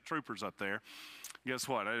to the state troopers up there. Guess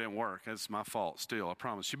what? It didn't work. That's my fault still, I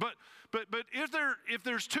promise you. But if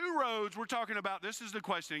there's two roads we're talking about, this is the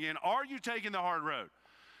question again. Are you taking the hard road?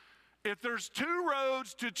 If there's two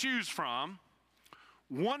roads to choose from,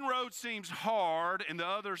 one road seems hard and the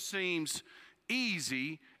other seems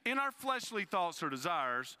easy in our fleshly thoughts or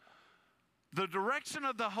desires, the direction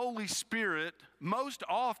of the Holy Spirit most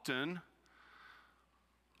often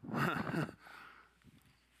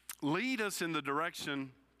lead us in the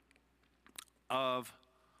direction of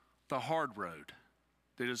the hard road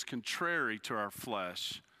that is contrary to our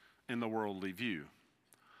flesh and the worldly view.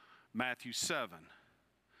 Matthew 7,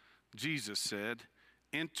 Jesus said,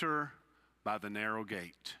 "Enter by the narrow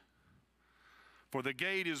gate. For the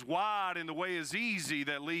gate is wide and the way is easy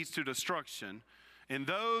that leads to destruction, and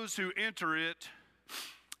those who enter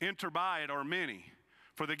by it are many.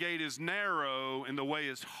 For the gate is narrow and the way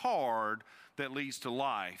is hard that leads to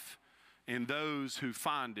life, and those who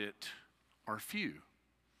find it are few."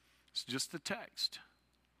 It's just the text.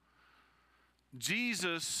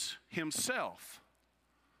 Jesus himself,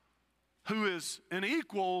 who is an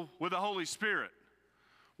equal with the Holy Spirit,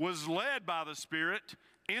 was led by the Spirit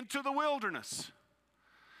into the wilderness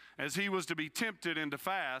as he was to be tempted and to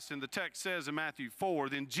fast. And the text says in Matthew 4,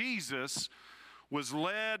 then Jesus was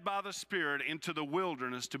led by the Spirit into the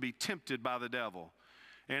wilderness to be tempted by the devil.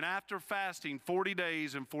 And after fasting 40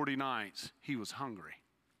 days and 40 nights, he was hungry.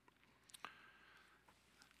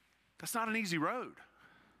 That's not an easy road.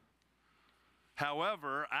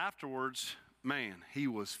 However, afterwards, man, he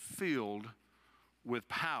was filled with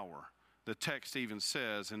power. The text even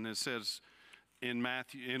says, and it says in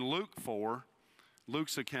Luke 4,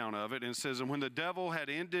 Luke's account of it, and it says, and when the devil had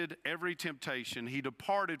ended every temptation, he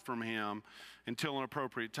departed from him until an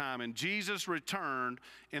appropriate time. And Jesus returned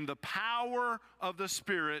in the power of the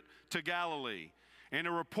Spirit to Galilee. And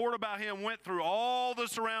a report about him went through all the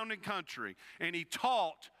surrounding country, and he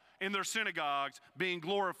taught in their synagogues, being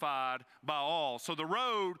glorified by all. So the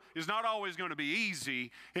road is not always going to be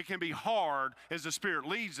easy. It can be hard as the Spirit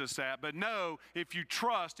leads us at. But know, if you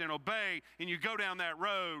trust and obey and you go down that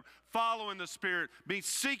road, following the Spirit, be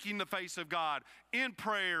seeking the face of God in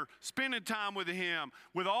prayer, spending time with him,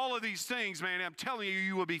 with all of these things, man, I'm telling you,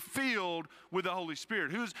 you will be filled with the Holy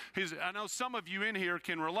Spirit. I know some of you in here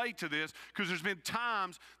can relate to this because there's been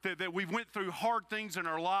times that we've went through hard things in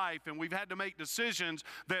our life and we've had to make decisions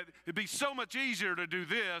that it'd be so much easier to do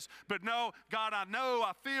this. But no, God, I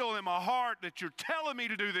feel in my heart that you're telling me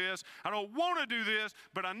to do this. I don't want to do this,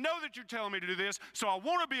 but I know that you're telling me to do this, so I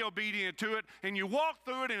want to be obedient to it. And you walk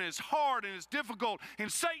through it and it's hard and it's difficult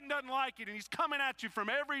and Satan doesn't like it and he's coming at you from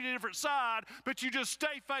every different side, but you just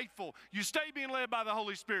stay faithful. You stay being led by the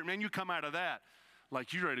Holy Spirit. Man, you come out of that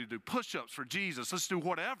like you're ready to do push-ups for Jesus. Let's do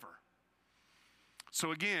whatever.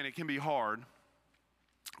 So again, it can be hard.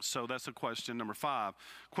 So that's a question number 5.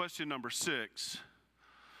 Question number 6,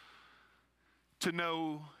 to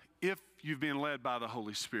know if you've been led by the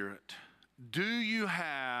Holy Spirit. Do you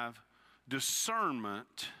have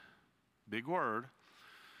discernment, big word,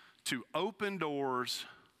 to open doors,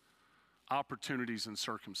 opportunities, and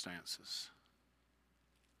circumstances?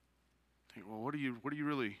 Think, well, what are you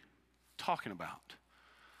really talking about?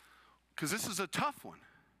 Because this is a tough one.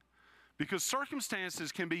 Because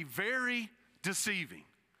circumstances can be very deceiving.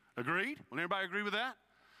 Agreed? Will everybody agree with that?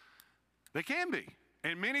 They can be.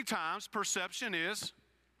 And many times, perception is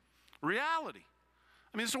reality.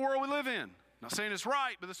 I mean, it's the world we live in. Not saying it's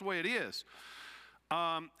right, but that's the way it is.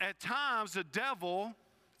 At times, the devil,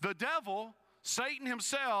 Satan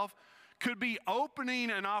himself, could be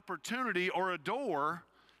opening an opportunity or a door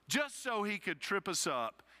just so he could trip us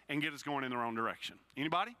up and get us going in the wrong direction.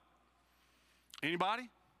 Anybody? Anybody?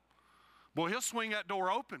 Boy, he'll swing that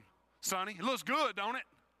door open, Sonny. It looks good, don't it?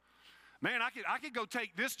 Man, I could go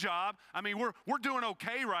take this job. I mean, we're doing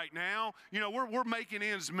okay right now. You know, we're making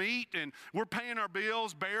ends meet and we're paying our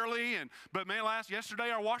bills barely. But man,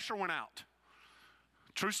 yesterday our washer went out.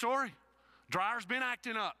 True story. Dryer's been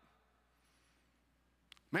acting up.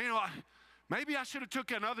 Man, maybe I should have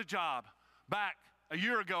took another job back a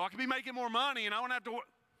year ago. I could be making more money and I wouldn't have to work.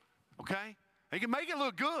 Okay? They can make it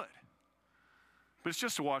look good. But it's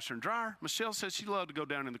just a washer and dryer. Michelle says she loved to go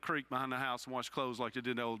down in the creek behind the house and wash clothes like they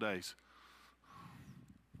did in the old days.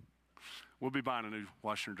 We'll be buying a new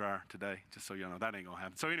washer and dryer today, just so you know. That ain't going to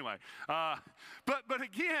happen. So anyway, but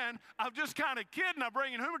again, I'm just kind of kidding. I'm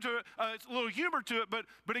bringing humor to it. It's a little humor to it.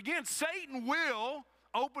 But again, Satan will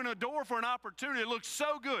open a door for an opportunity. It looks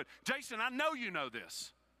so good. Jason, I know you know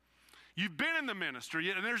this. You've been in the ministry,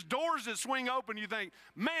 and there's doors that swing open. You think,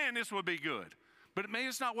 man, this would be good. But maybe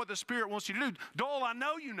it's not what the Spirit wants you to do. Doyle, I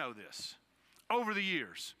know you know this. Over the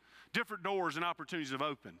years, different doors and opportunities have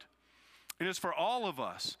opened. And it's for all of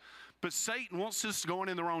us. But Satan wants us going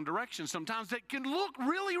in the wrong direction. Sometimes that can look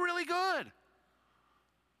really, really good.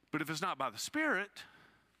 But if it's not by the Spirit,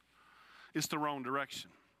 it's the wrong direction.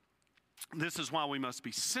 This is why we must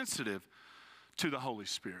be sensitive to the Holy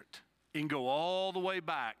Spirit and go all the way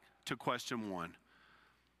back to question 1,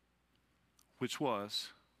 which was,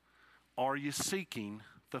 are you seeking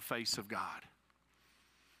the face of God?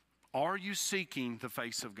 Are you seeking the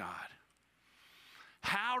face of God?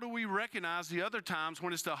 How do we recognize the other times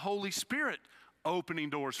when it's the Holy Spirit opening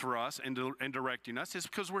doors for us and directing us? It's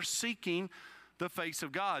because we're seeking the face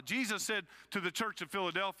of God. Jesus said to the church of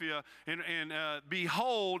Philadelphia,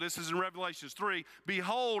 behold, this is in Revelations 3,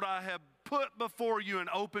 behold, I have put before you an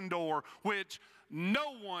open door which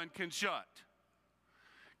no one can shut.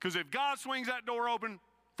 Because if God swings that door open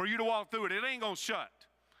for you to walk through it, it ain't going to shut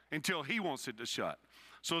until he wants it to shut.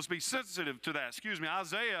 So let's be sensitive to that.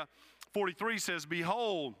 Isaiah 43 says,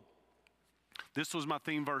 behold, this was my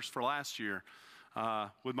theme verse for last year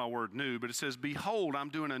with my word new, but it says, behold, I'm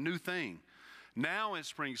doing a new thing. Now it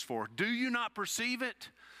springs forth. Do you not perceive it?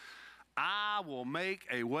 I will make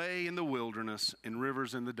a way in the wilderness and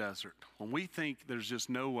rivers in the desert. When we think there's just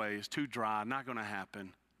no way, it's too dry, not going to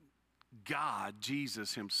happen, God,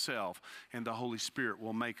 Jesus himself, and the Holy Spirit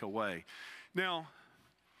will make a way. Now,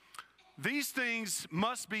 these things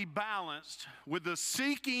must be balanced with the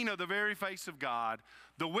seeking of the very face of God,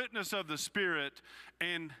 the witness of the Spirit,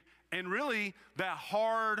 and really that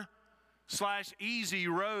hard/easy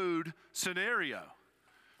road scenario.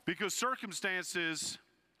 Because circumstances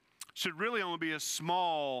should really only be a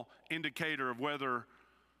small indicator of whether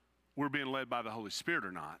we're being led by the Holy Spirit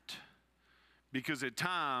or not. Because at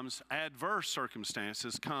times, adverse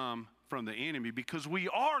circumstances come from the enemy because we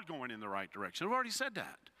are going in the right direction. I've already said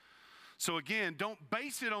that. So again, don't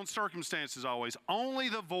base it on circumstances always. Only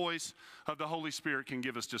the voice of the Holy Spirit can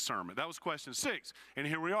give us discernment. That was question 6. And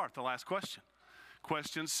here we are at the last question.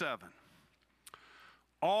 Question 7.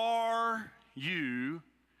 Are you,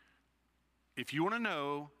 if you want to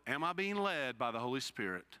know, am I being led by the Holy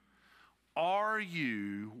Spirit? Are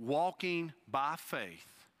you walking by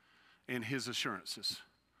faith in his assurances?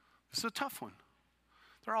 This is a tough one.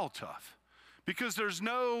 They're all tough. Because there's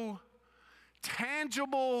no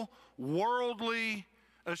tangible worldly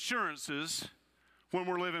assurances when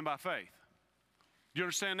we're living by faith. Do you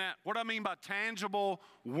understand that? What I mean by tangible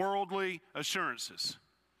worldly assurances.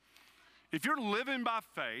 If you're living by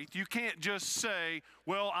faith, you can't just say,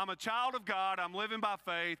 well, I'm a child of God, I'm living by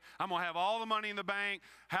faith, I'm going to have all the money in the bank,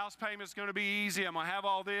 house payment's going to be easy, I'm going to have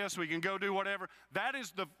all this, we can go do whatever. That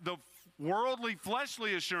is the worldly,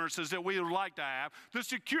 fleshly assurances that we would like to have. The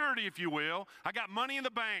security, if you will. I got money in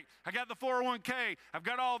the bank, I got the 401k, I've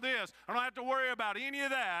got all this, I don't have to worry about any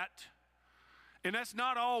of that. And that's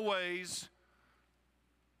not always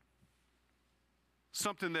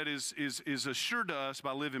something that is assured to us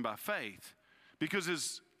by living by faith. Because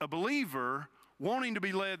as a believer, wanting to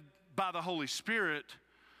be led by the Holy Spirit,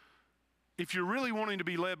 if you're really wanting to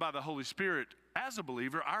be led by the Holy Spirit as a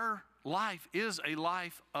believer, our life is a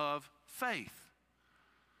life of faith.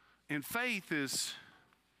 And faith is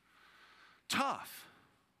tough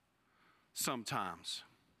sometimes.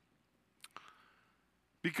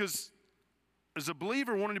 Because as a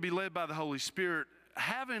believer wanting to be led by the Holy Spirit,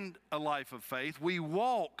 having a life of faith, we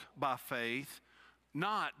walk by faith,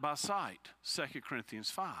 not by sight. 2 Corinthians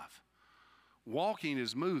 5. Walking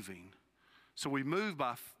is moving. So we move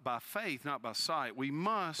by faith, not by sight. We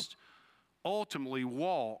must ultimately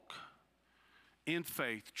walk in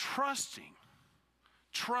faith, trusting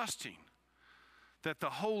that the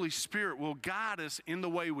Holy Spirit will guide us in the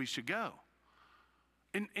way we should go.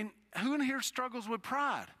 And who in here struggles with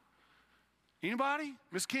pride? Anybody?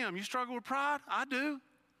 Miss Kim, you struggle with pride? I do.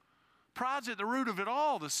 Pride's at the root of it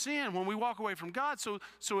all, the sin when we walk away from God.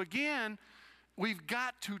 So again, we've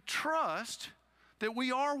got to trust that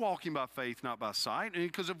we are walking by faith, not by sight. And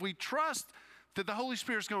because if we trust that the Holy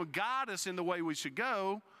Spirit's going to guide us in the way we should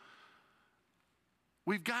go,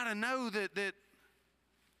 we've got to know that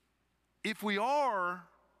if we are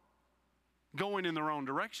going in the wrong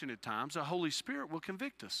direction at times, the Holy Spirit will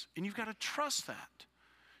convict us. And you've got to trust that.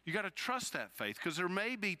 You got to trust that faith, because there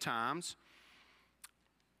may be times,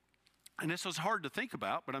 and this is hard to think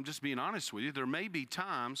about, but I'm just being honest with you, there may be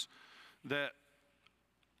times that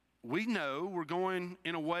we know we're going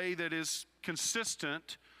in a way that is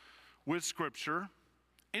consistent with Scripture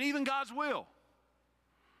and even God's will.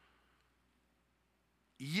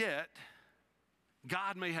 Yet,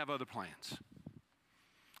 God may have other plans.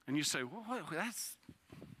 And you say, well,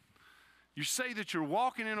 You say that you're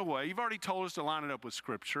walking in a way, you've already told us to line it up with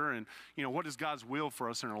Scripture and, what is God's will for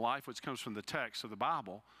us in our life, which comes from the text of the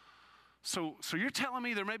Bible. So you're telling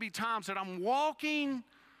me there may be times that I'm walking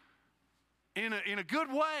in a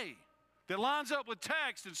good way that lines up with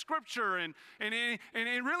text and Scripture and it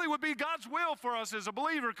really would be God's will for us as a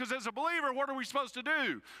believer, because as a believer, what are we supposed to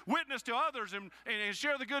do? Witness to others and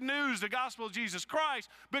share the good news, the gospel of Jesus Christ,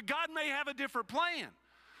 but God may have a different plan.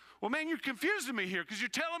 Well, man, you're confusing me here because you're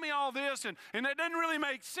telling me all this, and that doesn't really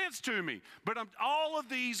make sense to me. But all of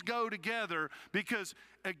these go together because,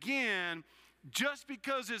 again, just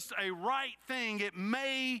because it's a right thing, it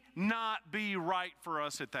may not be right for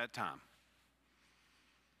us at that time.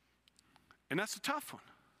 And that's a tough one.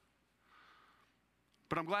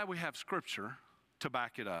 But I'm glad we have Scripture to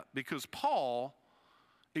back it up, because Paul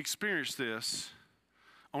experienced this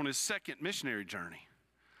on his second missionary journey.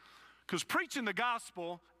 Because preaching the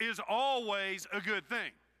gospel is always a good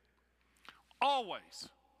thing. Always.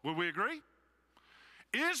 Would we agree?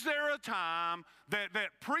 Is there a time that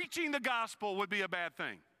preaching the gospel would be a bad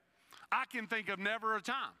thing? I can think of never a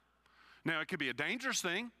time. Now, it could be a dangerous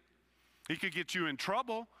thing. It could get you in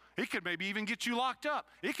trouble. It could maybe even get you locked up.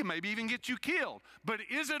 It could maybe even get you killed. But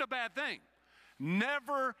is it a bad thing?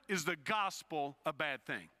 Never is the gospel a bad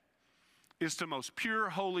thing. It's the most pure,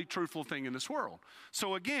 holy, truthful thing in this world.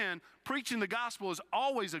 So again, preaching the gospel is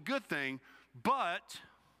always a good thing, but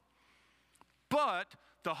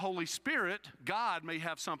the Holy Spirit, God, may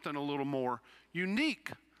have something a little more unique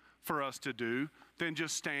for us to do than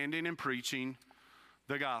just standing and preaching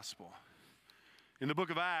the gospel. In the book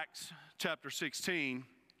of Acts, chapter 16,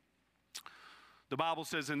 the Bible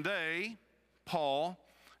says, and they, Paul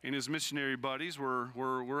and his missionary buddies,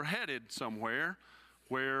 were headed somewhere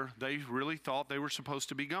where they really thought they were supposed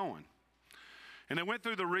to be going. And they went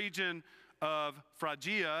through the region of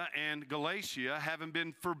Phrygia and Galatia, having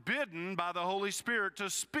been forbidden by the Holy Spirit to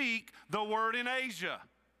speak the word in Asia.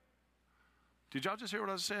 Did y'all just hear what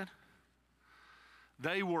I said?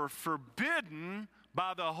 They were forbidden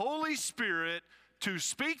by the Holy Spirit to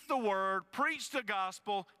speak the word, preach the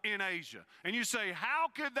gospel in Asia. And you say, how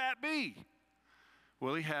could that be?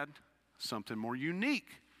 Well, he had something more unique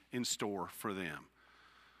in store for them.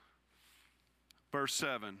 Verse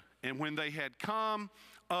 7, and when they had come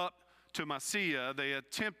up to Mysia, they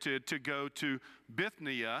attempted to go to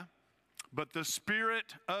Bithynia, but the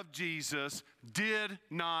Spirit of Jesus did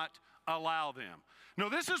not allow them. No,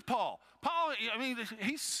 this is Paul. Paul,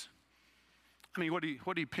 what did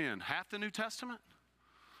he pen? Half the New Testament?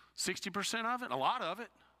 60% of it? A lot of it.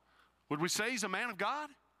 Would we say he's a man of God?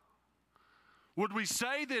 Would we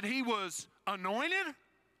say that he was anointed?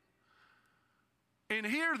 And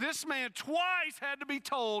here, this man twice had to be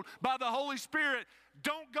told by the Holy Spirit,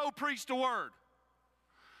 don't go preach the word.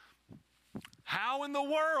 How in the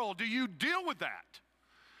world do you deal with that?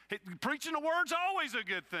 Preaching the word's always a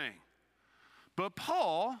good thing. But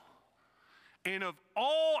Paul, and of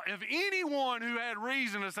anyone who had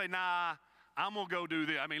reason to say, nah, I'm going to go do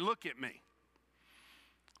this. Look at me.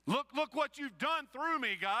 Look what you've done through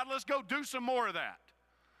me, God. Let's go do some more of that.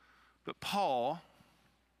 But Paul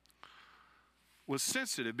was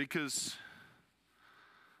sensitive, because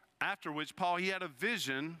after which he had a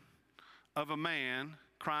vision of a man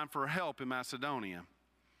crying for help in Macedonia.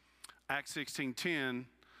 Acts 16:10,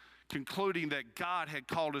 concluding that God had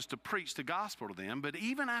called us to preach the gospel to them. But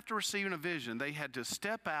even after receiving a vision, they had to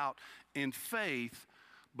step out in faith,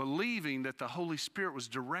 believing that the Holy Spirit was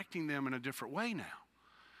directing them in a different way now.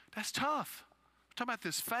 That's tough. We're talking about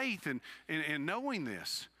this faith and knowing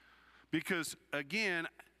this. Because, again,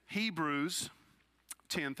 Hebrews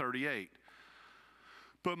 10:38.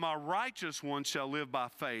 But my righteous one shall live by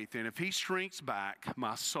faith, and if he shrinks back,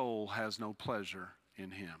 my soul has no pleasure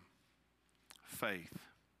in him. Faith.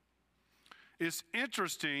 It's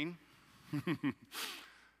interesting,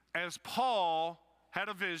 as Paul had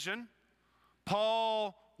a vision,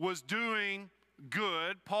 Paul was doing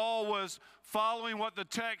good. Paul was following what the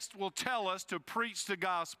text will tell us to preach the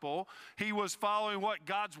gospel. He was following what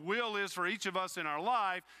God's will is for each of us in our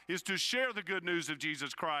life, is to share the good news of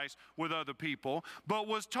Jesus Christ with other people, but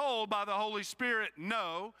was told by the Holy Spirit,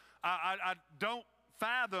 no, I don't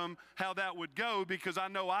fathom how that would go, because I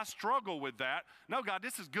know I struggle with that. No, God,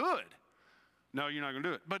 this is good. No, you're not going to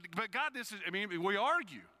do it. But God, this is, we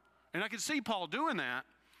argue. And I can see Paul doing that.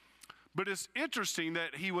 But it's interesting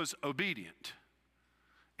that he was obedient.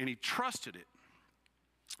 And he trusted it.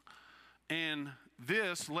 And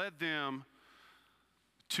this led them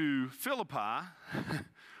to Philippi,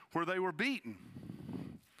 where they were beaten,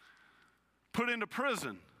 put into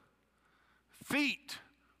prison, feet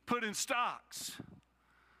put in stocks.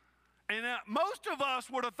 And most of us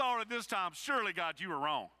would have thought at this time, surely, God, you were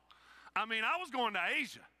wrong. I mean, I was going to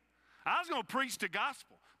Asia. I was going to preach the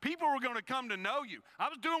gospel. People were going to come to know you. I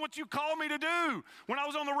was doing what you called me to do. When I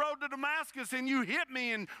was on the road to Damascus and you hit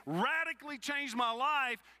me and radically changed my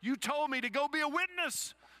life, you told me to go be a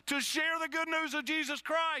witness, to share the good news of Jesus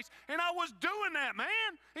Christ. And I was doing that, man.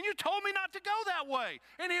 And you told me not to go that way.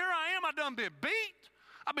 And here I am. I done been beat.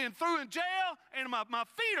 I've been through in jail, and my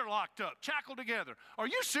feet are locked up, shackled together. Are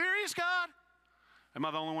you serious, God? Am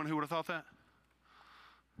I the only one who would have thought that?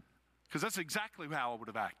 Because that's exactly how I would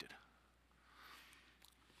have acted.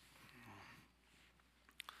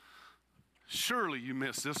 Surely you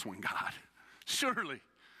missed this one, God. Surely.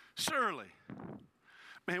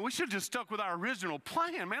 Man, we should have just stuck with our original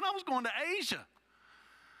plan. Man, I was going to Asia.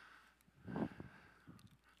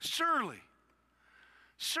 Surely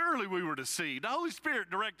we were deceived. The Holy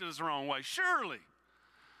Spirit directed us the wrong way. Surely.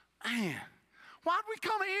 Man, why'd we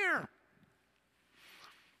come here?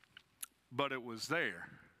 But it was there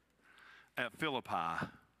at Philippi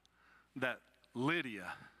that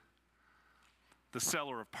Lydia, the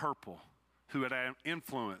seller of purple, who had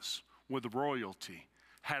influence with royalty,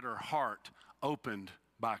 had her heart opened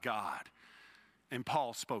by God. And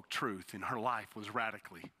Paul spoke truth, and her life was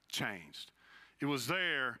radically changed. It was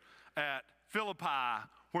there at Philippi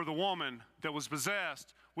where the woman that was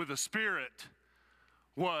possessed with a spirit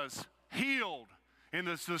was healed, and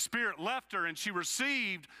the spirit left her, and she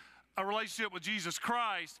received a relationship with Jesus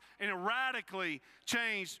Christ, and it radically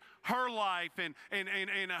changed her life, and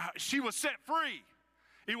she was set free.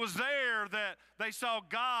 It was there that they saw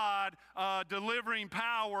God delivering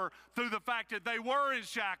power through the fact that they were in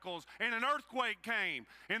shackles, and an earthquake came,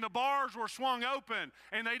 and the bars were swung open,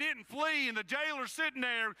 and they didn't flee, and the jailer's sitting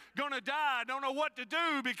there going to die, don't know what to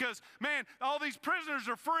do because, man, all these prisoners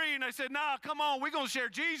are free, and they said, nah, come on, we're going to share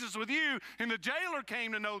Jesus with you, and the jailer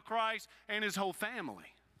came to know Christ and his whole family.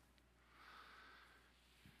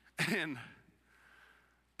 And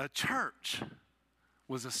a church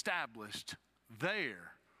was established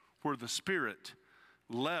there where the Spirit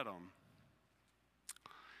led them.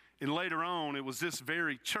 And later on, it was this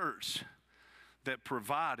very church that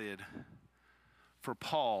provided for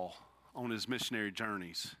Paul on his missionary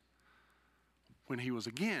journeys when he was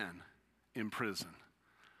again in prison.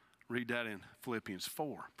 Read that in Philippians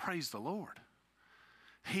 4. Praise the Lord.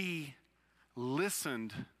 He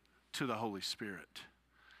listened to the Holy Spirit.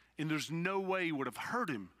 And there's no way he would have hurt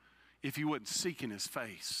him if he wasn't seeking his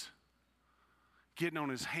face, getting on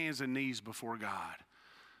his hands and knees before God,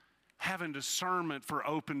 having discernment for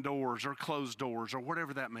open doors or closed doors or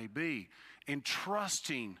whatever that may be, and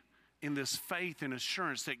trusting in this faith and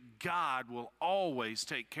assurance that God will always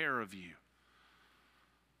take care of you.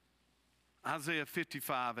 Isaiah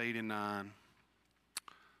 55, 8 and 9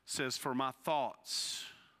 says, "For my thoughts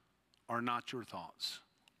are not your thoughts.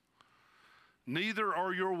 Neither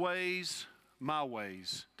are your ways my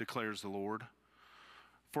ways, declares the Lord.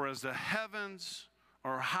 For as the heavens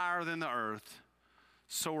are higher than the earth,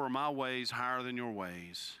 so are my ways higher than your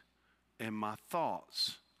ways, and my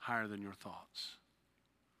thoughts higher than your thoughts."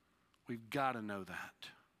 We've got to know that.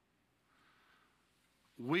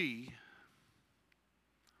 We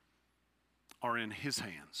are in his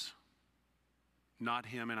hands, not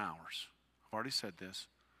him in ours. I've already said this,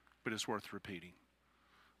 but it's worth repeating.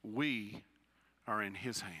 We are in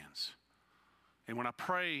his hands. And when I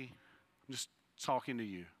pray, I'm just talking to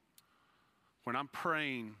you. When I'm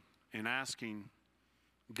praying and asking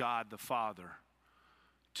God the Father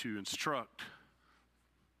to instruct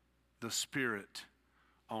the Spirit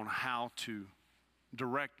on how to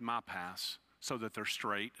direct my paths so that they're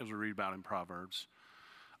straight, as we read about in Proverbs,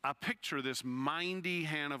 I picture this mighty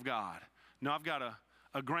hand of God. Now, I've got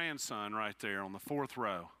a grandson right there on the fourth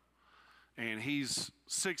row. And he's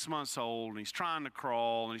 6 months old, and he's trying to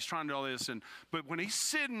crawl, and he's trying to do all this. But when he's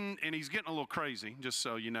sitting, and he's getting a little crazy, just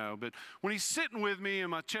so you know, but when he's sitting with me in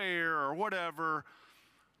my chair or whatever,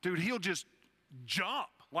 dude, he'll just jump,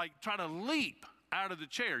 like try to leap out of the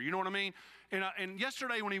chair. You know what I mean? And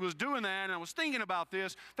yesterday when he was doing that, and I was thinking about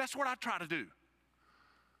this, that's what I try to do.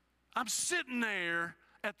 I'm sitting there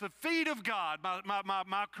at the feet of God,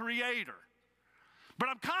 my Creator, but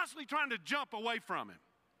I'm constantly trying to jump away from him.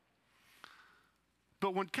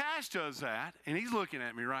 But when Cash does that, and he's looking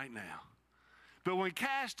at me right now, but when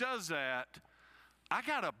Cash does that, I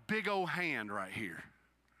got a big old hand right here,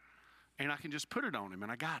 and I can just put it on him,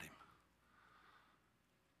 and I got him.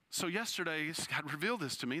 So yesterday, God revealed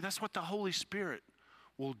this to me. That's what the Holy Spirit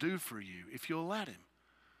will do for you if you'll let him.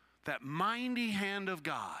 That mighty hand of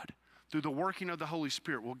God through the working of the Holy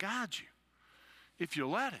Spirit will guide you if you'll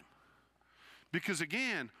let him. Because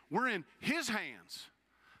again, we're in his hands,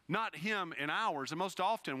 not him and ours. And most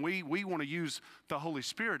often we want to use the Holy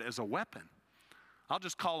Spirit as a weapon. I'll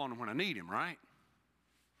just call on him when I need him, right?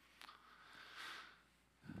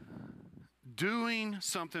 Doing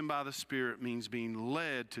something by the Spirit means being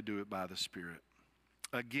led to do it by the Spirit.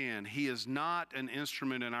 Again, he is not an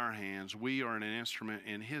instrument in our hands. We are an instrument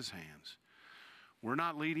in his hands. We're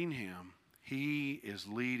not leading him. He is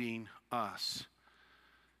leading us.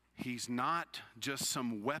 He's not just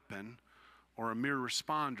some weapon or a mere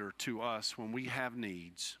responder to us when we have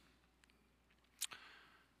needs.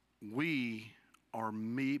 We are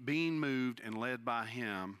being moved and led by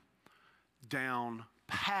him down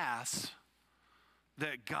paths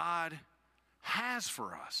that God has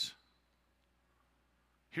for us.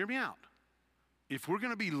 Hear me out. If we're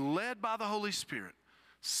going to be led by the Holy Spirit,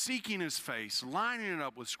 seeking his face, lining it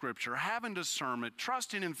up with Scripture, having discernment,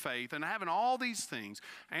 trusting in faith, and having all these things,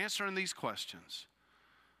 answering these questions,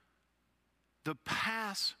 the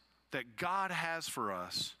paths that God has for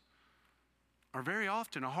us are very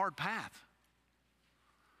often a hard path.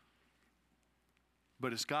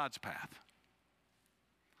 But it's God's path.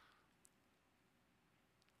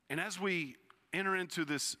 And as we enter into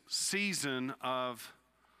this season of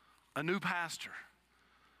a new pastor,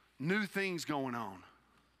 new things going on,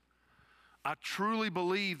 I truly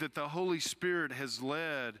believe that the Holy Spirit has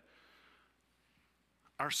led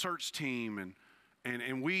our search team,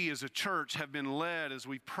 and we as a church have been led as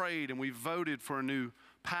we prayed and we voted for a new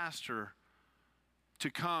pastor to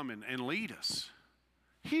come and lead us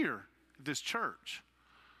here at this church.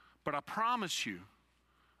 But I promise you,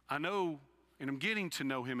 I know, and I'm getting to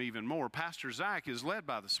know him even more, Pastor Zach is led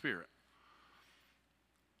by the Spirit.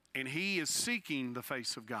 And he is seeking the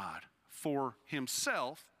face of God for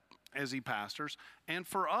himself as he pastors and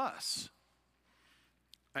for us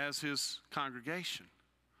as his congregation.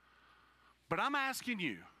 But I'm asking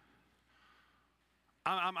you,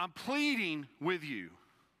 I'm pleading with you,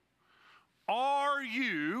 are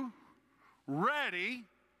you ready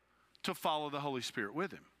to follow the Holy Spirit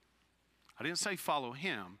with him? I didn't say follow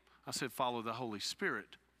him. I said follow the Holy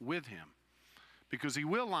Spirit with him, because he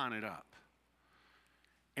will line it up.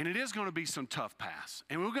 And it is going to be some tough paths.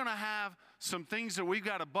 And we're going to have some things that we've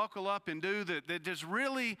got to buckle up and do that just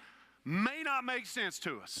really may not make sense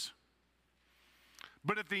to us.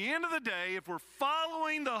 But at the end of the day, if we're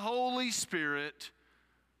following the Holy Spirit,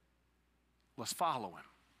 let's follow him.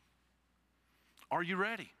 Are you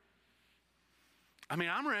ready? I mean,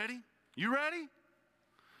 I'm ready. You ready?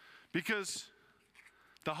 Because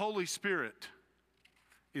the Holy Spirit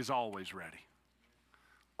is always ready.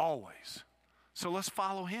 Always. So let's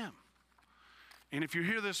follow him. And if you're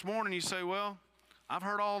here this morning, you say, well, I've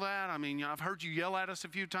heard all that. I mean, I've heard you yell at us a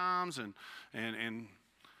few times, and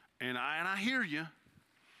I hear you.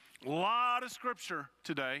 A lot of scripture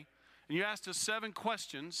today. And you asked us 7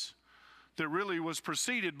 questions that really was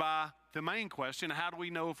preceded by the main question, how do we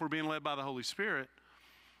know if we're being led by the Holy Spirit?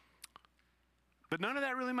 But none of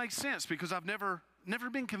that really makes sense, because I've never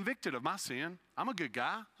been convicted of my sin. I'm a good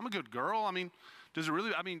guy. I'm a good girl. I mean, does it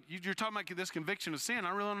really, you're talking about this conviction of sin. I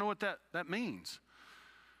really don't know what that means.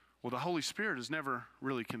 Well, the Holy Spirit has never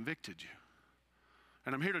really convicted you.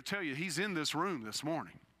 And I'm here to tell you, he's in this room this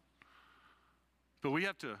morning. But we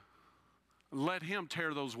have to let him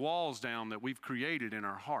tear those walls down that we've created in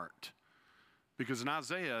our heart. Because in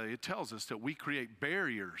Isaiah, it tells us that we create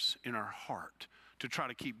barriers in our heart to try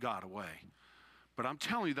to keep God away. But I'm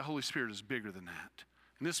telling you, the Holy Spirit is bigger than that.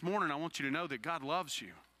 And this morning, I want you to know that God loves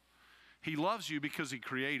you. He loves you because he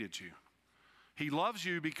created you. He loves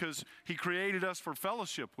you because he created us for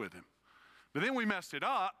fellowship with him. But then we messed it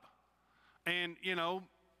up. And,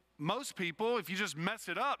 most people, if you just mess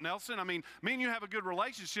it up, Nelson, me and you have a good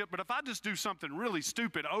relationship, but if I just do something really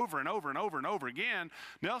stupid over and over and over and over again,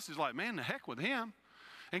 Nelson's like, man, the heck with him.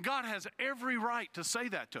 And God has every right to say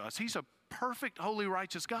that to us. He's a perfect, holy,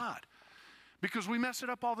 righteous God. Because we mess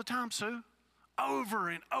it up all the time, Sue. Over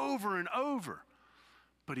and over and over.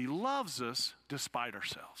 But he loves us despite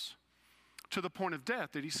ourselves. To the point of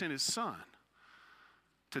death that he sent his son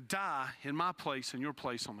to die in my place and your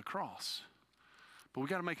place on the cross. But we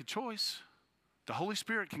got to make a choice. The Holy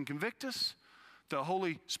Spirit can convict us. The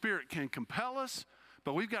Holy Spirit can compel us.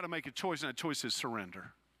 But we've got to make a choice, and that choice is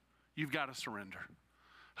surrender. You've got to surrender.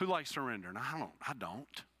 Who likes surrender? And I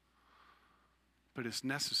don't. But it's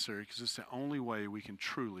necessary, because it's the only way we can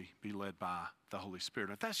truly be led by the Holy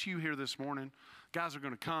Spirit. If that's you here this morning, guys are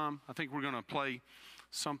going to come. I think we're going to play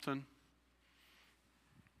something.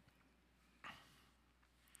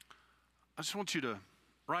 I just want you to,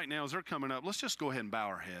 right now, as they're coming up, let's just go ahead and bow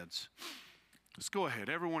our heads. Let's go ahead.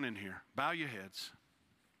 Everyone in here, bow your heads.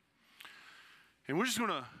 And we're just going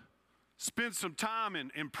to spend some time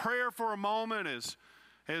in prayer for a moment as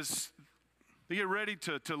they get ready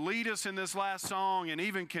to lead us in this last song, and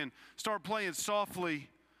even can start playing softly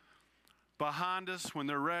behind us when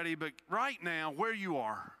they're ready. But right now, where you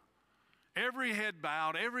are, every head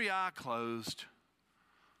bowed, every eye closed,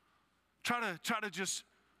 try to just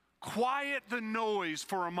quiet the noise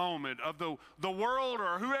for a moment of the world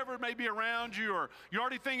or whoever may be around you, or you're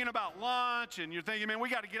already thinking about lunch and you're thinking, man, we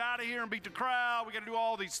got to get out of here and beat the crowd. We got to do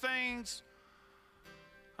all these things.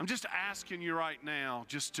 I'm just asking you right now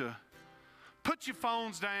just to put your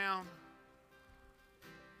phones down,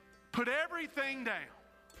 put everything down,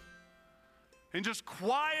 and just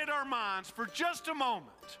quiet our minds for just a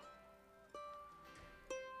moment.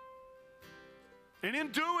 And in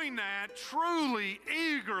doing that, truly,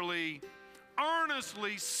 eagerly,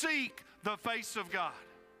 earnestly seek the face of God.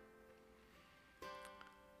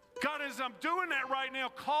 God, as I'm doing that right now,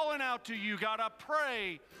 calling out to you, God, I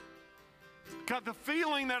pray, God, the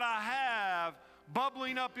feeling that I have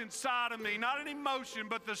bubbling up inside of me, not an emotion,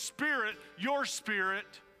 but the Spirit, your Spirit,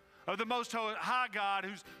 of the Most High God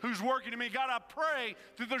who's working in me. God, I pray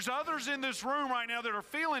that there's others in this room right now that are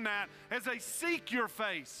feeling that as they seek your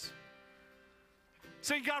face.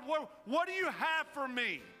 Saying, God, what do you have for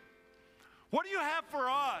me? What do you have for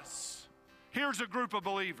us? Here's a group of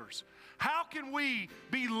believers. How can we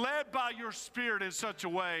be led by your Spirit in such a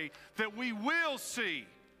way that we will see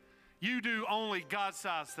you do only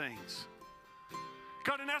God-sized things?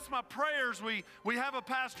 God, and that's my prayers. We have a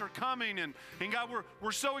pastor coming, and God,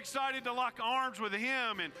 we're so excited to lock arms with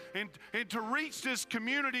him and to reach this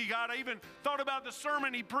community. God, I even thought about the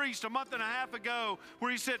sermon he preached a month and a half ago where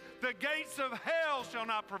he said, the gates of hell shall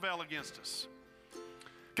not prevail against us.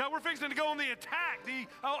 God, we're fixing to go on the attack,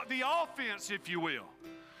 the offense, if you will.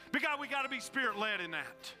 But God, we got to be Spirit-led in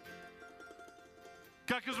that.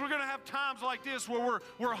 God, because we're going to have times like this where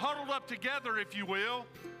we're huddled up together, if you will.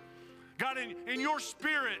 God, in your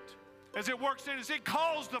Spirit, as it works in us, it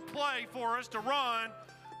calls the play for us to run,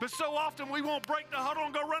 but so often we won't break the huddle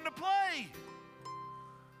and go run the play.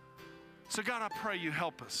 So God, I pray you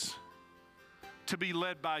help us to be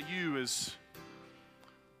led by you as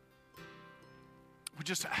we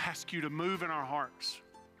just ask you to move in our hearts.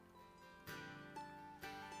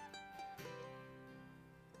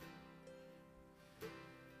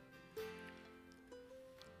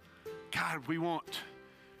 God, we want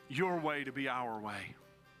your way to be our way.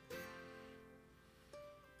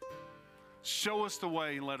 Show us the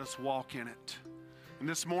way and let us walk in it. And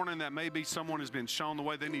this morning, that may be someone who's been shown the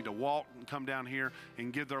way. They need to walk and come down here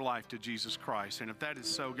and give their life to Jesus Christ. And if that is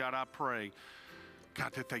so, God, I pray,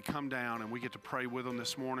 God, that they come down and we get to pray with them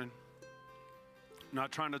this morning.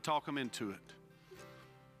 Not trying to talk them into it.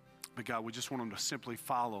 But God, we just want them to simply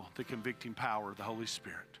follow the convicting power of the Holy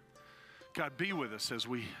Spirit. God, be with us as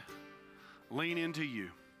we lean into you.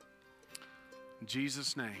 In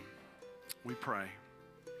Jesus' name, we pray.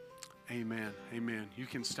 Amen. Amen. You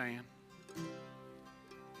can stand.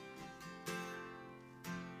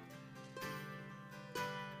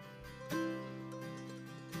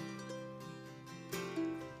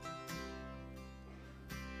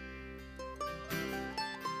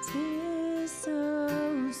 Tis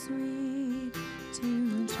so sweet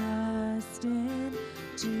to trust in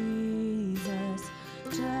Jesus,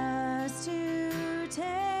 just to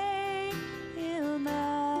take him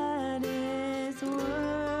at his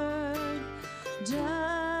word,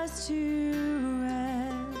 just to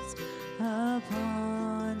rest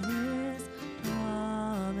upon his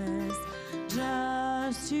promise,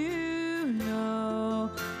 just to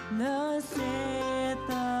know thus saith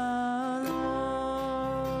the Lord.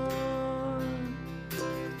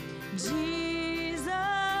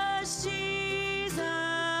 Jesus, Jesus,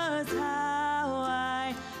 how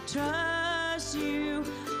I trust you,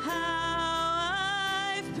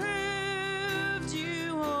 how I've proved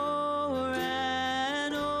you o'er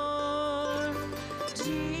and o'er.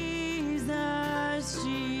 Jesus,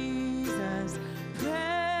 Jesus,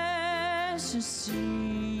 precious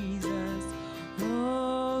Jesus,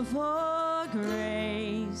 oh, for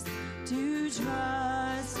grace to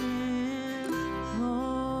trust him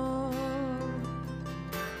more.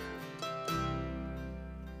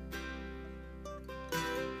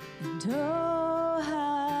 And oh,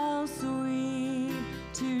 how sweet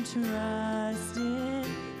to trust in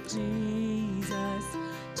Jesus,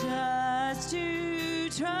 just to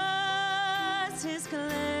trust his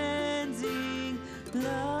cleansing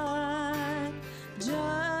blood,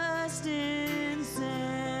 just in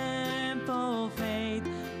simple faith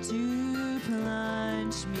to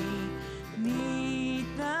plunge me 'neath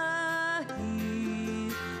the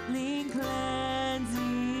healing,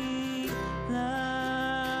 cleansing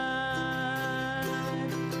love.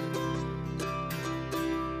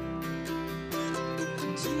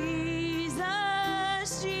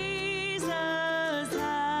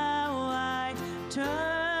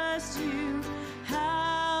 trust you. How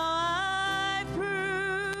I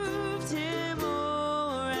proved him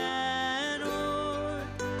more and more.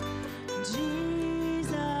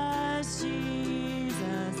 Jesus,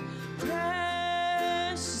 Jesus,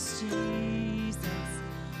 precious Jesus.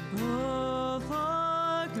 Oh,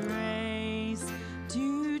 for grace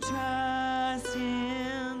to trust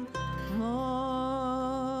him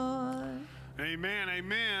more. Amen,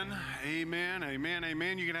 amen, amen, amen,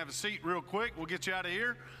 amen. You can have a seat real quick. We'll get you out of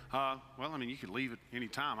here. Well, I mean, you could leave at any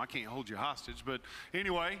time. I can't hold you hostage. But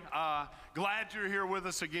anyway, glad you're here with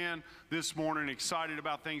us again this morning. Excited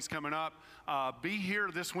about things coming up. Be here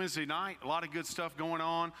this Wednesday night. A lot of good stuff going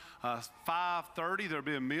on. 5:30, there'll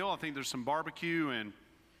be a meal. I think there's some barbecue and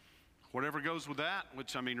whatever goes with that,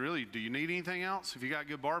 which, I mean, really, do you need anything else? If you got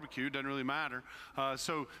good barbecue, it doesn't really matter.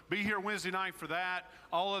 So be here Wednesday night for that.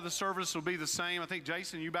 All of the service will be the same. I think,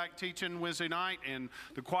 Jason, you back teaching Wednesday night in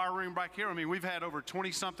the choir room back here. I mean, we've had over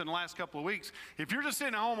 20-something the last couple of weeks. If you're just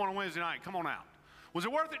sitting at home on a Wednesday night, come on out. Was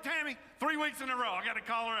it worth it, Tammy? 3 weeks in a row. I got to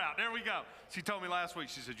call her out. There we go. She told me last week,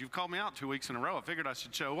 she said, you've called me out 2 weeks in a row. I figured I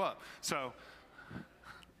should show up. So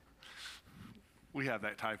we have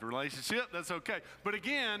that type of relationship. That's okay. But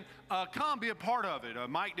again, come be a part of it.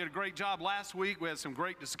 Mike did a great job last week. We had some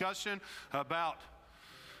great discussion about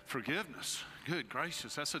forgiveness. Good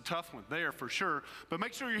gracious, that's a tough one there for sure. But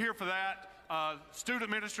make sure you're here for that.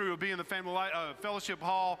 Student ministry will be in the fellowship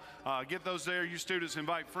hall. Get those there. You students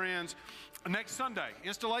invite friends. Next Sunday,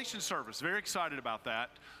 installation service. Very excited about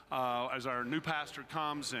that as our new pastor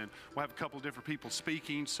comes, and we'll have a couple of different people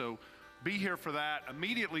speaking. So be here for that.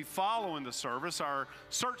 Immediately following the service, our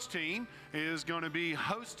search team is going to be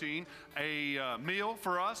hosting a meal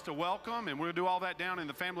for us to welcome, and we'll do all that down in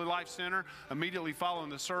the Family Life Center immediately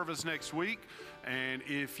following the service next week. And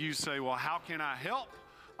if you say, well, how can I help?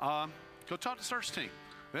 Go talk to the search team.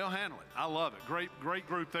 They'll handle it. I love it. Great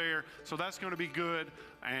group there. So that's going to be good,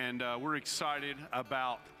 and we're excited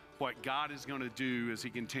about what God is going to do as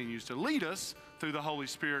he continues to lead us through the Holy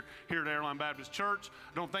Spirit here at Airline Baptist Church.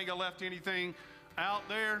 I don't think I left anything out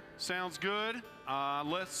there. Sounds good.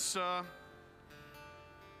 Let's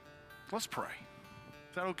pray.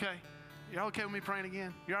 Is that okay? Y'all okay with me praying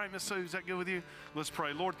again? You all right, Miss Sue? Is that good with you? Let's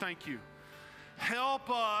pray. Lord, thank you.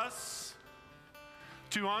 Help us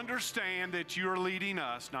to understand that you are leading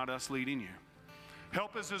us, not us leading you.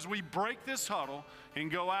 Help us as we break this huddle and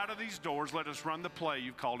go out of these doors. Let us run the play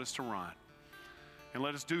you've called us to run. And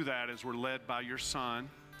let us do that as we're led by your Son,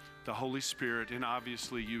 the Holy Spirit, and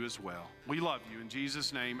obviously you as well. We love you. In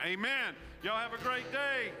Jesus' name, amen. Y'all have a great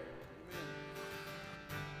day.